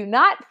 Do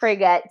not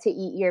forget to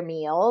eat your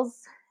meals.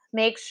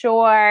 Make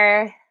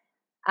sure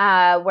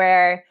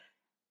we're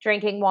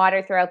drinking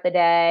water throughout the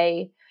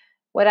day.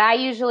 What I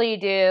usually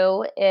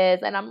do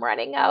is, and I'm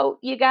running out,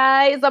 you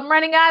guys, I'm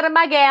running out of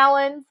my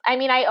gallons. I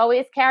mean, I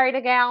always carried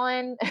a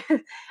gallon.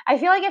 I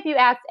feel like if you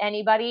asked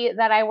anybody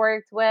that I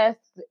worked with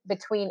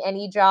between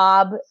any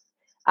job,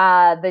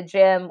 the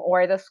gym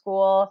or the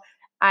school,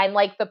 I'm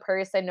like the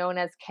person known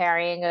as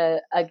carrying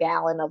a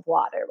gallon of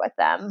water with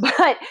them.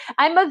 But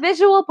I'm a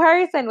visual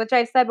person, which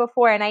I've said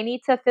before, and I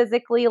need to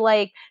physically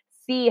like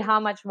see how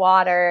much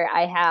water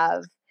I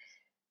have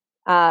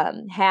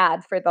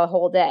had for the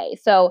whole day.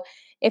 So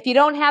if you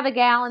don't have a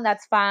gallon,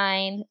 that's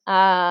fine.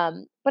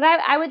 But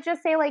I would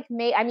just say like,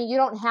 I mean, you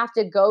don't have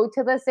to go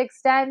to this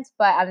extent,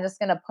 but I'm just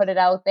going to put it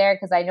out there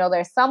because I know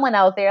there's someone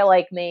out there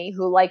like me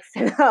who likes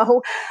to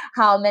know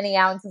how many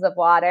ounces of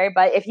water.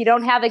 But if you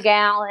don't have a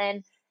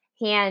gallon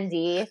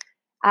handy,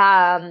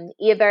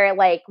 either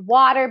like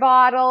water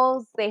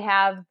bottles, they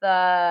have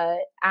the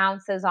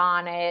ounces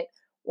on it,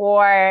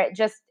 or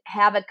just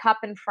have a cup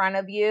in front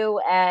of you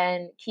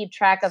and keep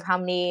track of how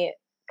many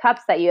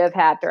cups that you have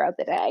had throughout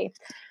the day.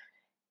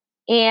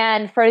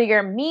 And for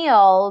your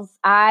meals,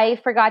 I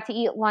forgot to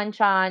eat lunch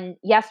on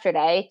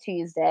yesterday,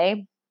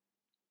 Tuesday,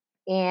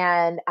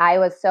 and I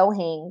was so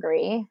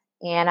hangry.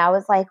 And I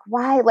was like,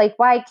 why? Like,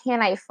 why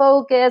can't I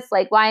focus?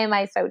 Like, why am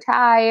I so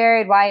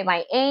tired? Why am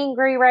I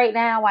angry right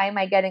now? Why am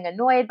I getting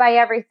annoyed by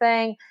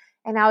everything?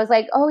 And I was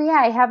like, oh,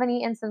 yeah, I haven't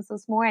eaten since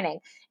this morning.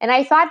 And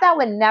I thought that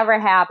would never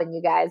happen,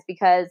 you guys,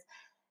 because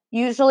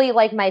usually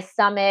like my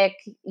stomach,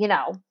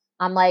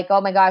 I'm like, oh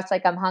my gosh,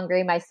 like I'm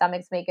hungry, my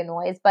stomach's making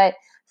noise. But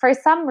for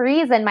some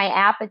reason, my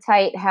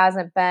appetite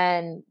hasn't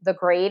been the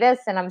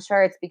greatest. And I'm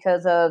sure it's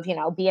because of,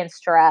 being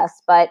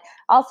stressed, but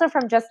also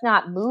from just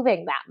not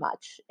moving that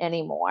much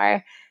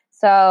anymore.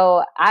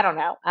 So I don't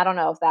know. I don't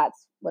know if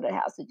that's what it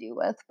has to do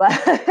with,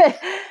 but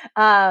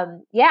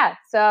yeah.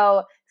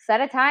 So set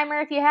a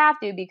timer if you have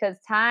to, because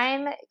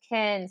time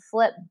can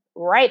slip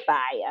right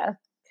by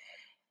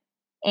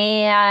you.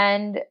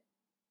 And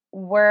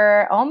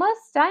we're almost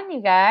done,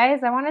 you guys.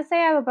 I want to say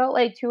I have about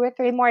like 2 or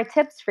 3 more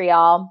tips for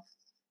y'all.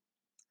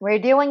 We're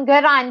doing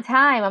good on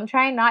time. I'm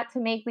trying not to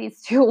make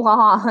these too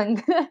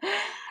long.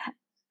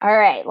 All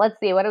right, let's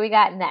see. What do we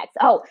got next?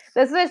 Oh,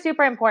 this is a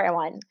super important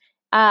one.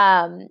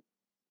 Um,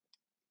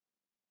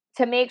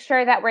 to make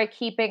sure that we're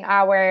keeping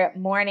our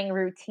morning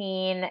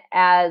routine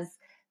as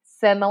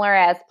similar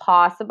as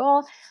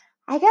possible.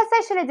 I guess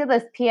I should have did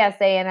this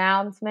PSA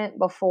announcement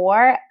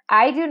before.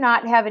 I do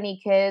not have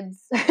any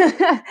kids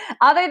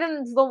other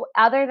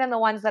than the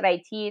ones that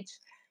I teach,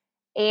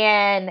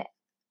 and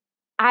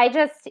I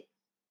just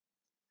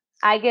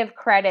I give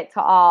credit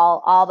to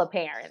all the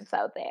parents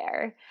out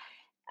there.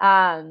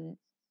 Um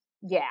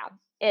yeah,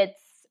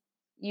 it's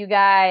you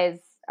guys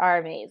are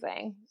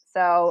amazing.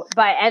 So,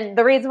 but and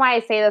the reason why I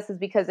say this is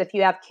because if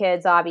you have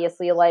kids,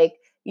 obviously, like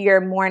your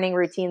morning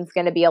routine is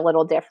going to be a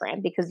little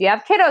different because you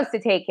have kiddos to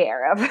take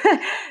care of.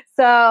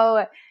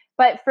 So,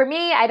 but for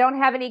me, I don't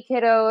have any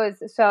kiddos,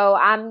 so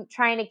I'm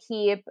trying to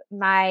keep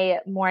my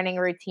morning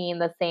routine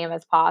the same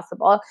as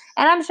possible.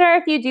 And I'm sure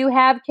if you do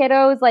have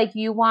kiddos, like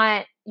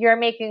you're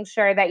making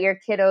sure that your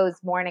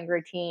kiddos' morning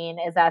routine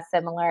is as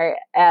similar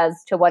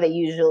as to what it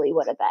usually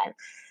would have been.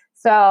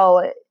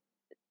 So,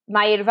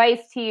 my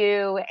advice to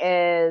you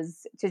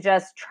is to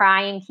just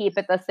try and keep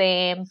it the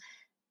same.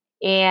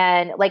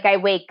 And like I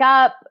wake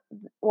up,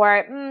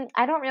 or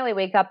I don't really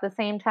wake up the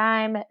same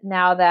time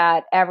now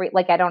that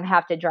I don't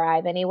have to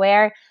drive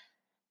anywhere.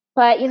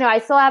 But I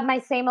still have my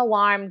same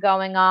alarm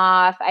going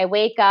off. I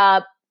wake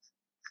up,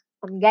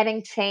 I'm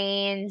getting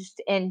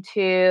changed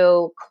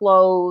into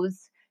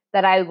clothes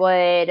that I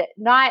would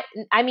not,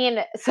 I mean,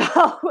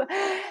 so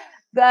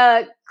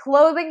the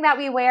clothing that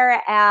we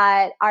wear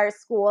at our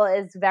school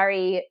is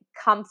very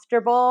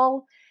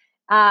comfortable.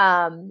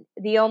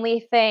 The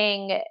only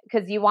thing,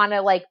 because you want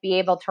to like be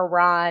able to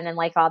run and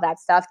like all that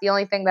stuff, the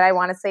only thing that I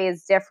want to say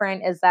is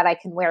different is that I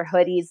can wear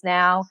hoodies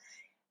now.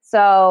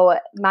 So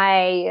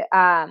my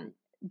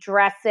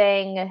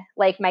dressing,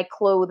 like my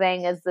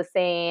clothing is the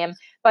same.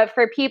 But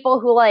for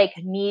people who like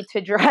need to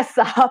dress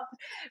up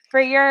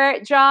for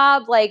your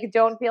job, like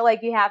don't feel like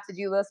you have to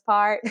do this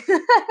part.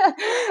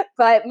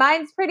 But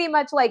mine's pretty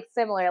much like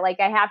similar. Like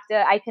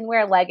I can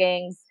wear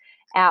leggings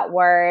at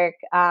work.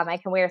 I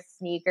can wear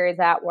sneakers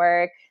at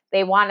work.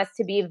 They want us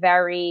to be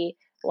very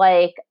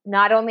like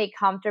not only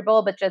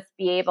comfortable, but just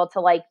be able to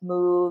like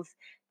move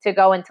to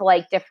go into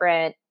like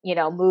different,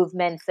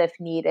 movements if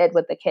needed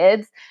with the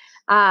kids.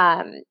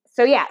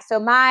 So yeah, so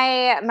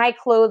my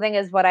clothing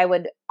is what I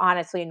would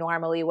honestly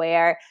normally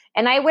wear.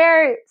 And I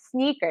wear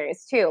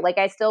sneakers too. Like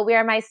I still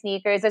wear my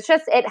sneakers.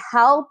 It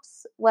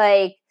helps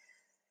like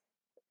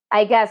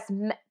I guess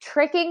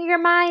tricking your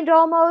mind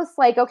almost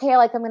like, okay,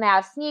 like I'm going to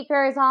have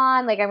sneakers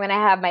on, like I'm going to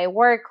have my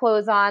work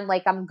clothes on,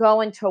 like I'm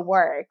going to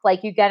work.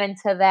 Like you get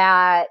into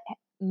that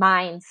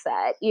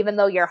mindset, even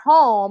though you're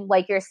home,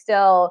 like you're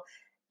still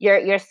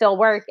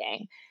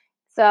working.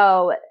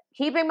 So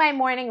keeping my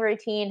morning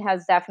routine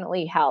has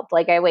definitely helped.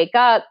 Like I wake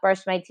up,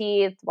 brush my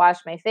teeth, wash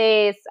my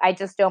face. I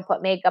just don't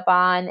put makeup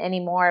on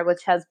anymore,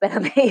 which has been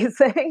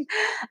amazing.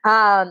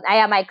 I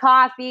have my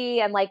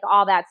coffee and like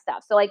all that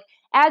stuff. So like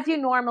as you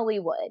normally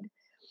would.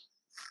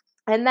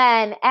 And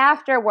then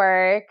after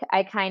work,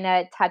 I kind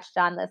of touched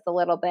on this a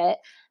little bit,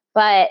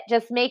 but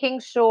just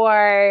making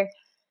sure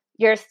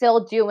you're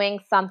still doing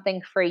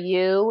something for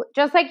you,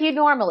 just like you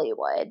normally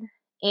would.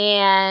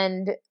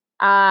 And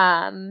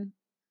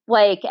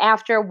like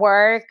after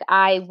work,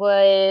 I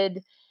would,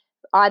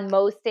 on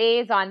most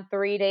days, on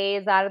 3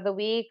 days out of the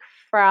week,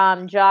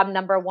 from job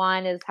number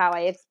one is how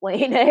I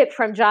explain it.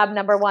 From job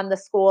number one, the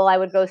school, I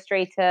would go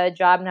straight to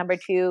job number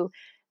two,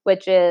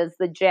 which is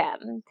the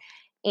gym.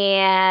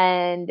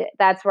 And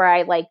that's where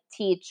I like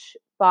teach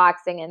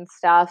boxing and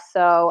stuff.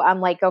 So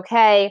I'm like,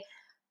 okay,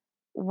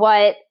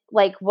 what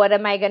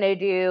am I going to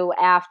do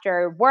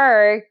after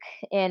work,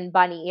 in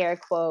bunny ear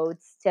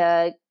quotes,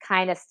 to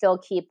kind of still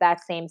keep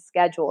that same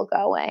schedule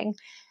going.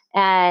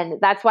 And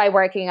that's why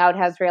working out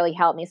has really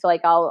helped me. So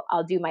like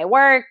I'll do my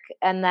work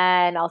and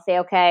then I'll say,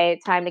 okay,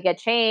 time to get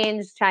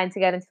changed, time to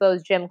get into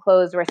those gym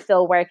clothes. We're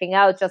still working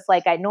out just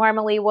like I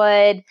normally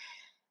would.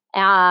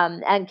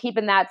 And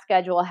keeping that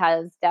schedule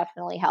has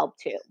definitely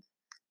helped too.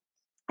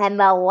 And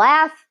the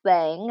last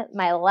thing,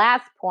 my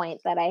last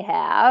point that I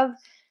have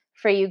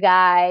for you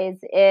guys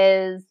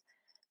is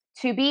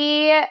to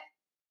be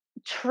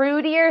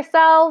true to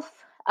yourself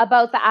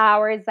about the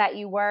hours that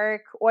you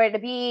work, or to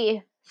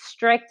be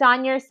strict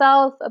on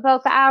yourself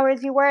about the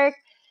hours you work.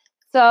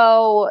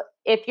 So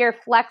if you're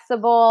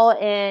flexible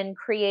in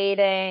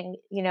creating,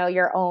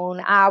 your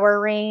own hour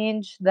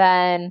range,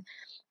 then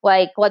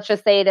like let's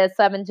just say it is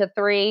 7 to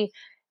 3,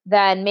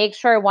 then make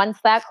sure once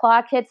that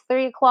clock hits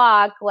 3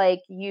 o'clock, like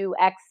you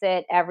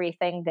exit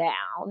everything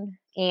down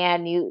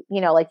and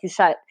like you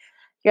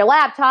your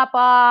laptop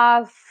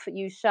off,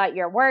 you shut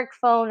your work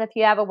phone if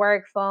you have a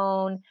work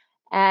phone,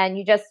 and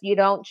you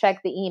don't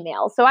check the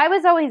email. So I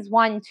was always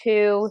one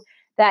too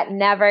that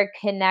never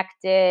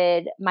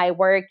connected my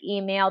work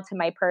email to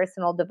my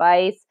personal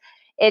device.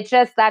 It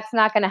just that's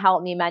not going to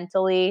help me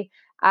mentally.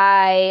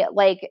 I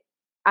like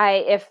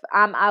I if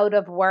I'm out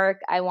of work,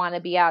 I want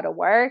to be out of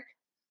work.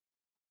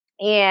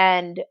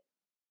 And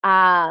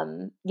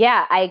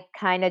yeah, I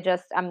kind of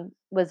just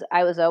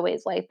I was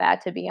always like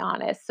that, to be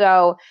honest.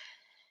 So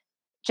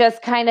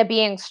just kind of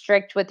being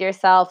strict with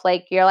yourself,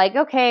 like you're like,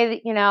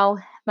 okay,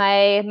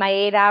 my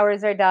 8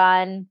 hours are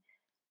done,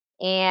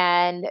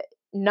 and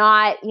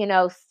not,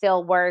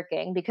 still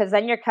working, because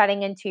then you're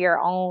cutting into your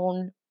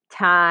own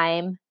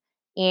time.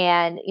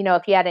 And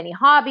if you had any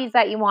hobbies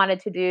that you wanted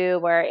to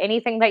do, or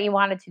anything that you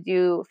wanted to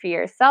do for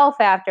yourself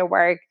after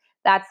work,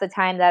 that's the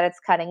time that it's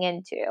cutting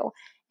into.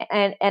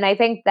 And I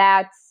think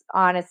that's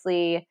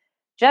honestly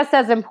just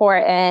as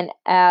important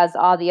as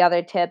all the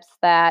other tips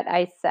that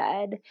I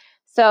said.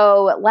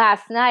 So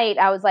last night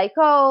I was like,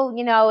 oh,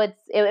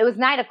 it was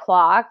 9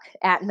 o'clock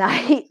at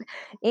night,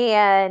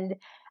 and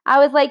I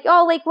was like,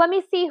 oh, like, let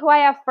me see who I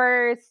have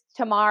first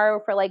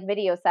tomorrow for like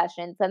video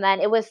sessions. And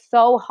then it was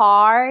so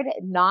hard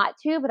not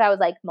to, but I was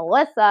like,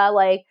 Melissa,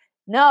 like,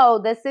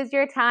 no, this is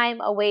your time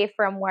away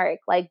from work.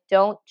 Like,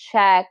 don't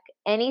check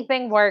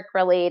anything work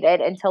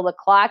related until the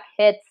clock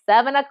hits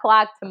 7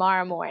 o'clock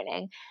tomorrow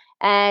morning.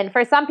 And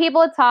for some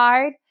people, it's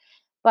hard.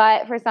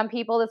 But for some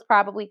people, this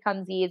probably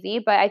comes easy.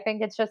 But I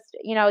think it's just,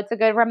 it's a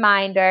good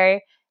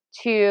reminder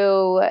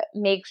to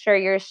make sure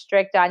you're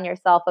strict on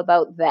yourself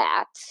about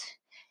that.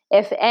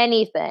 If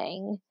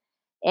anything,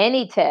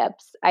 any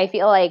tips, I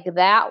feel like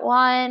that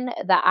one,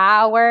 the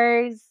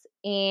hours,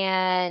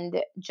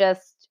 and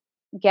just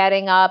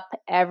getting up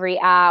every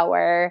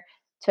hour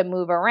to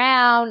move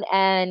around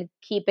and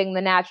keeping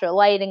the natural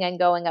lighting and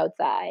going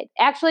outside.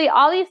 Actually,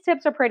 all these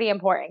tips are pretty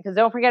important, because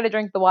don't forget to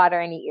drink the water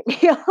and eat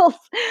your meals.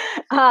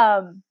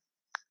 um,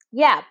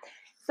 yeah.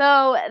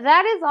 So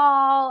that is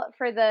all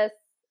for this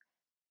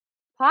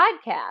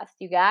podcast,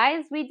 you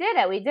guys. We did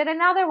it. We did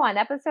another one,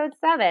 episode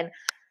 7.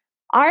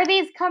 Are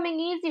these coming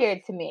easier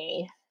to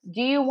me?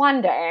 Do you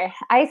wonder?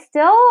 I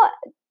still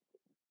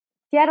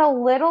get a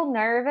little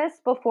nervous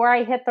before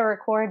I hit the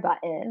record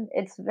button.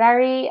 It's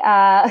very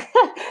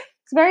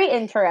it's very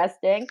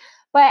interesting,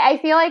 but I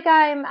feel like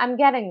I'm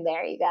getting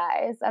there, you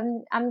guys.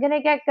 I'm going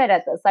to get good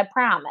at this. I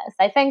promise.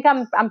 I think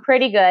I'm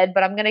pretty good,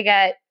 but I'm going to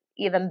get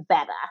even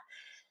better.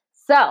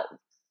 So,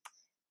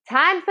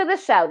 time for the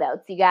shout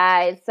outs, you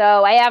guys.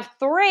 So, I have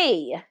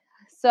 3.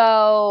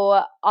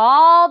 So,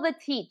 all the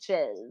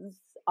teachers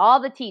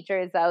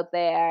out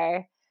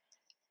there,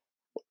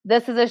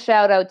 this is a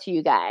shout out to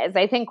you guys.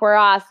 I think we're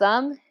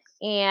awesome.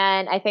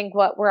 And I think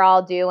what we're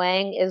all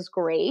doing is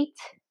great.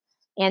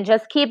 And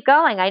just keep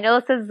going. I know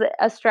this is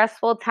a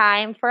stressful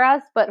time for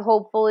us, but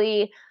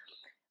hopefully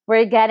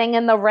we're getting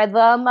in the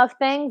rhythm of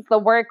things. The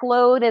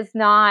workload is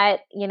not,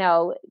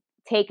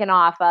 taken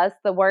off us.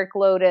 The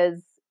workload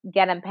is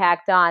getting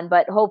packed on,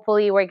 but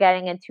hopefully we're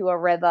getting into a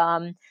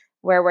rhythm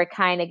where we're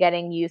kind of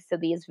getting used to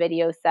these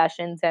video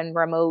sessions and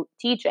remote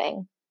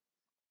teaching.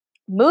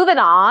 Moving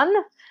on.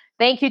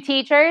 Thank you,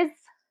 teachers.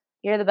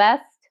 You're the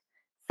best.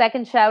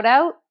 Second shout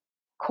out,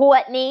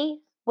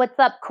 Courtney. What's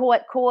up,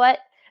 Court?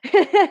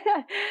 Yeah,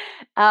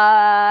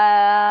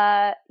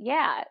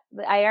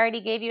 I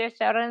already gave you a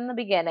shout out in the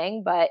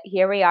beginning, but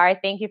here we are.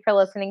 Thank you for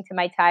listening to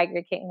my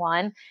Tiger King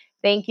one.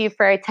 Thank you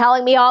for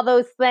telling me all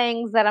those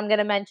things that I'm going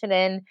to mention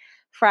in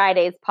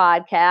Friday's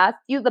podcast.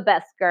 You the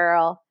best,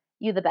 girl.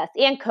 You the best.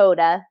 And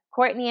Coda.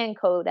 Courtney and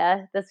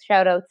Coda. This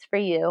shout out's for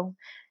you.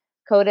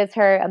 Coda's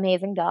her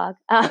amazing dog.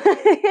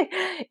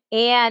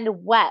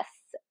 And Wes,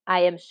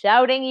 I am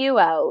shouting you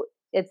out.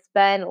 It's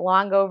been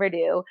long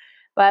overdue.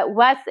 But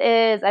Wes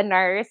is a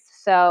nurse,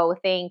 so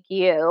thank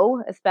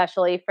you,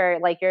 especially for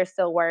like you're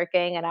still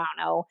working, and I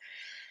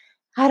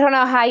don't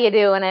know how you're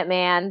doing it,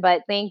 man,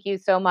 but thank you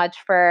so much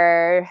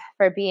for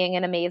being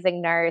an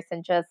amazing nurse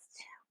and just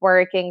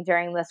working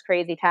during this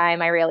crazy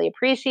time. I really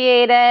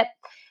appreciate it.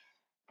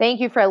 Thank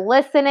you for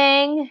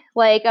listening.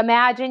 Like,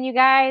 imagine you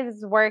guys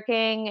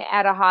working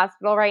at a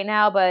hospital right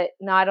now, but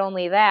not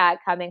only that,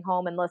 coming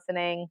home and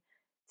listening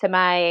to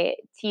my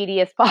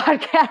tedious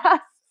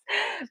podcast.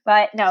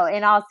 But no,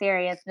 in all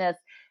seriousness,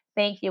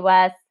 thank you,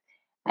 Wes.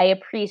 I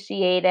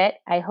appreciate it.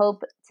 I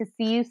hope to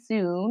see you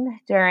soon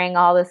during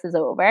all this is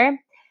over.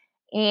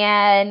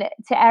 And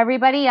to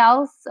everybody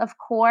else, of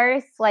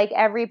course, like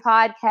every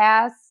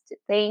podcast,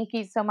 thank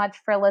you so much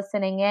for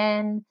listening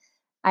in.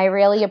 I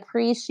really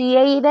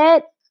appreciate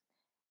it.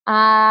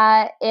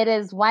 It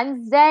is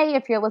Wednesday.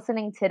 If you're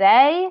listening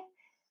today,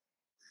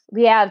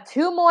 we have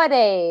 2 more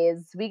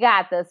days. We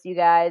got this, you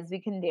guys.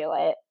 We can do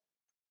it.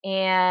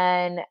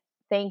 And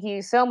thank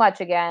you so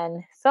much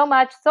again. So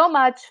much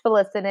for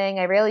listening.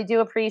 I really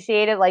do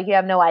appreciate it. Like, you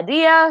have no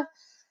idea.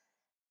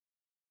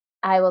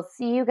 I will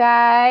see you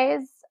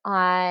guys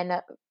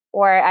I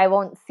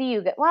won't see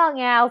you. Well,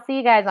 yeah, I'll see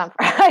you guys on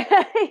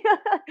Friday.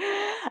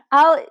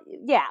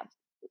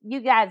 You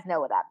guys know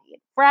what I mean.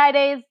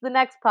 Friday's the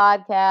next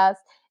podcast.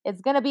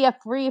 It's going to be a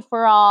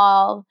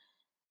free-for-all,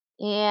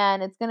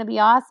 and it's going to be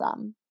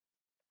awesome.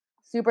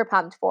 Super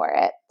pumped for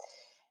it.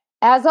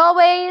 As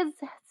always,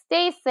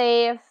 stay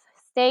safe,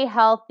 stay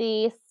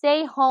healthy,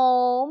 stay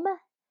home,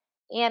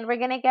 and we're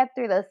going to get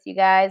through this, you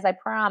guys. I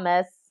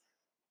promise.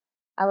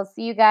 I will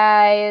see you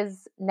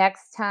guys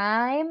next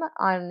time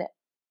on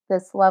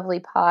this lovely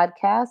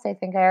podcast. I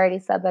think I already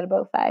said that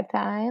about 5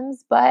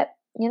 times, but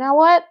you know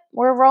what?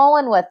 We're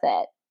rolling with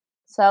it.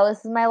 So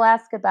this is my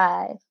last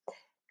goodbye.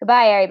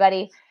 Goodbye,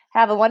 everybody.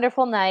 Have a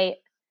wonderful night.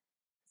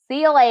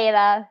 See you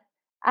later.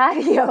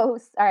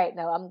 Adios. All right,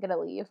 no, I'm going to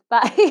leave.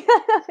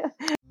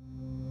 Bye.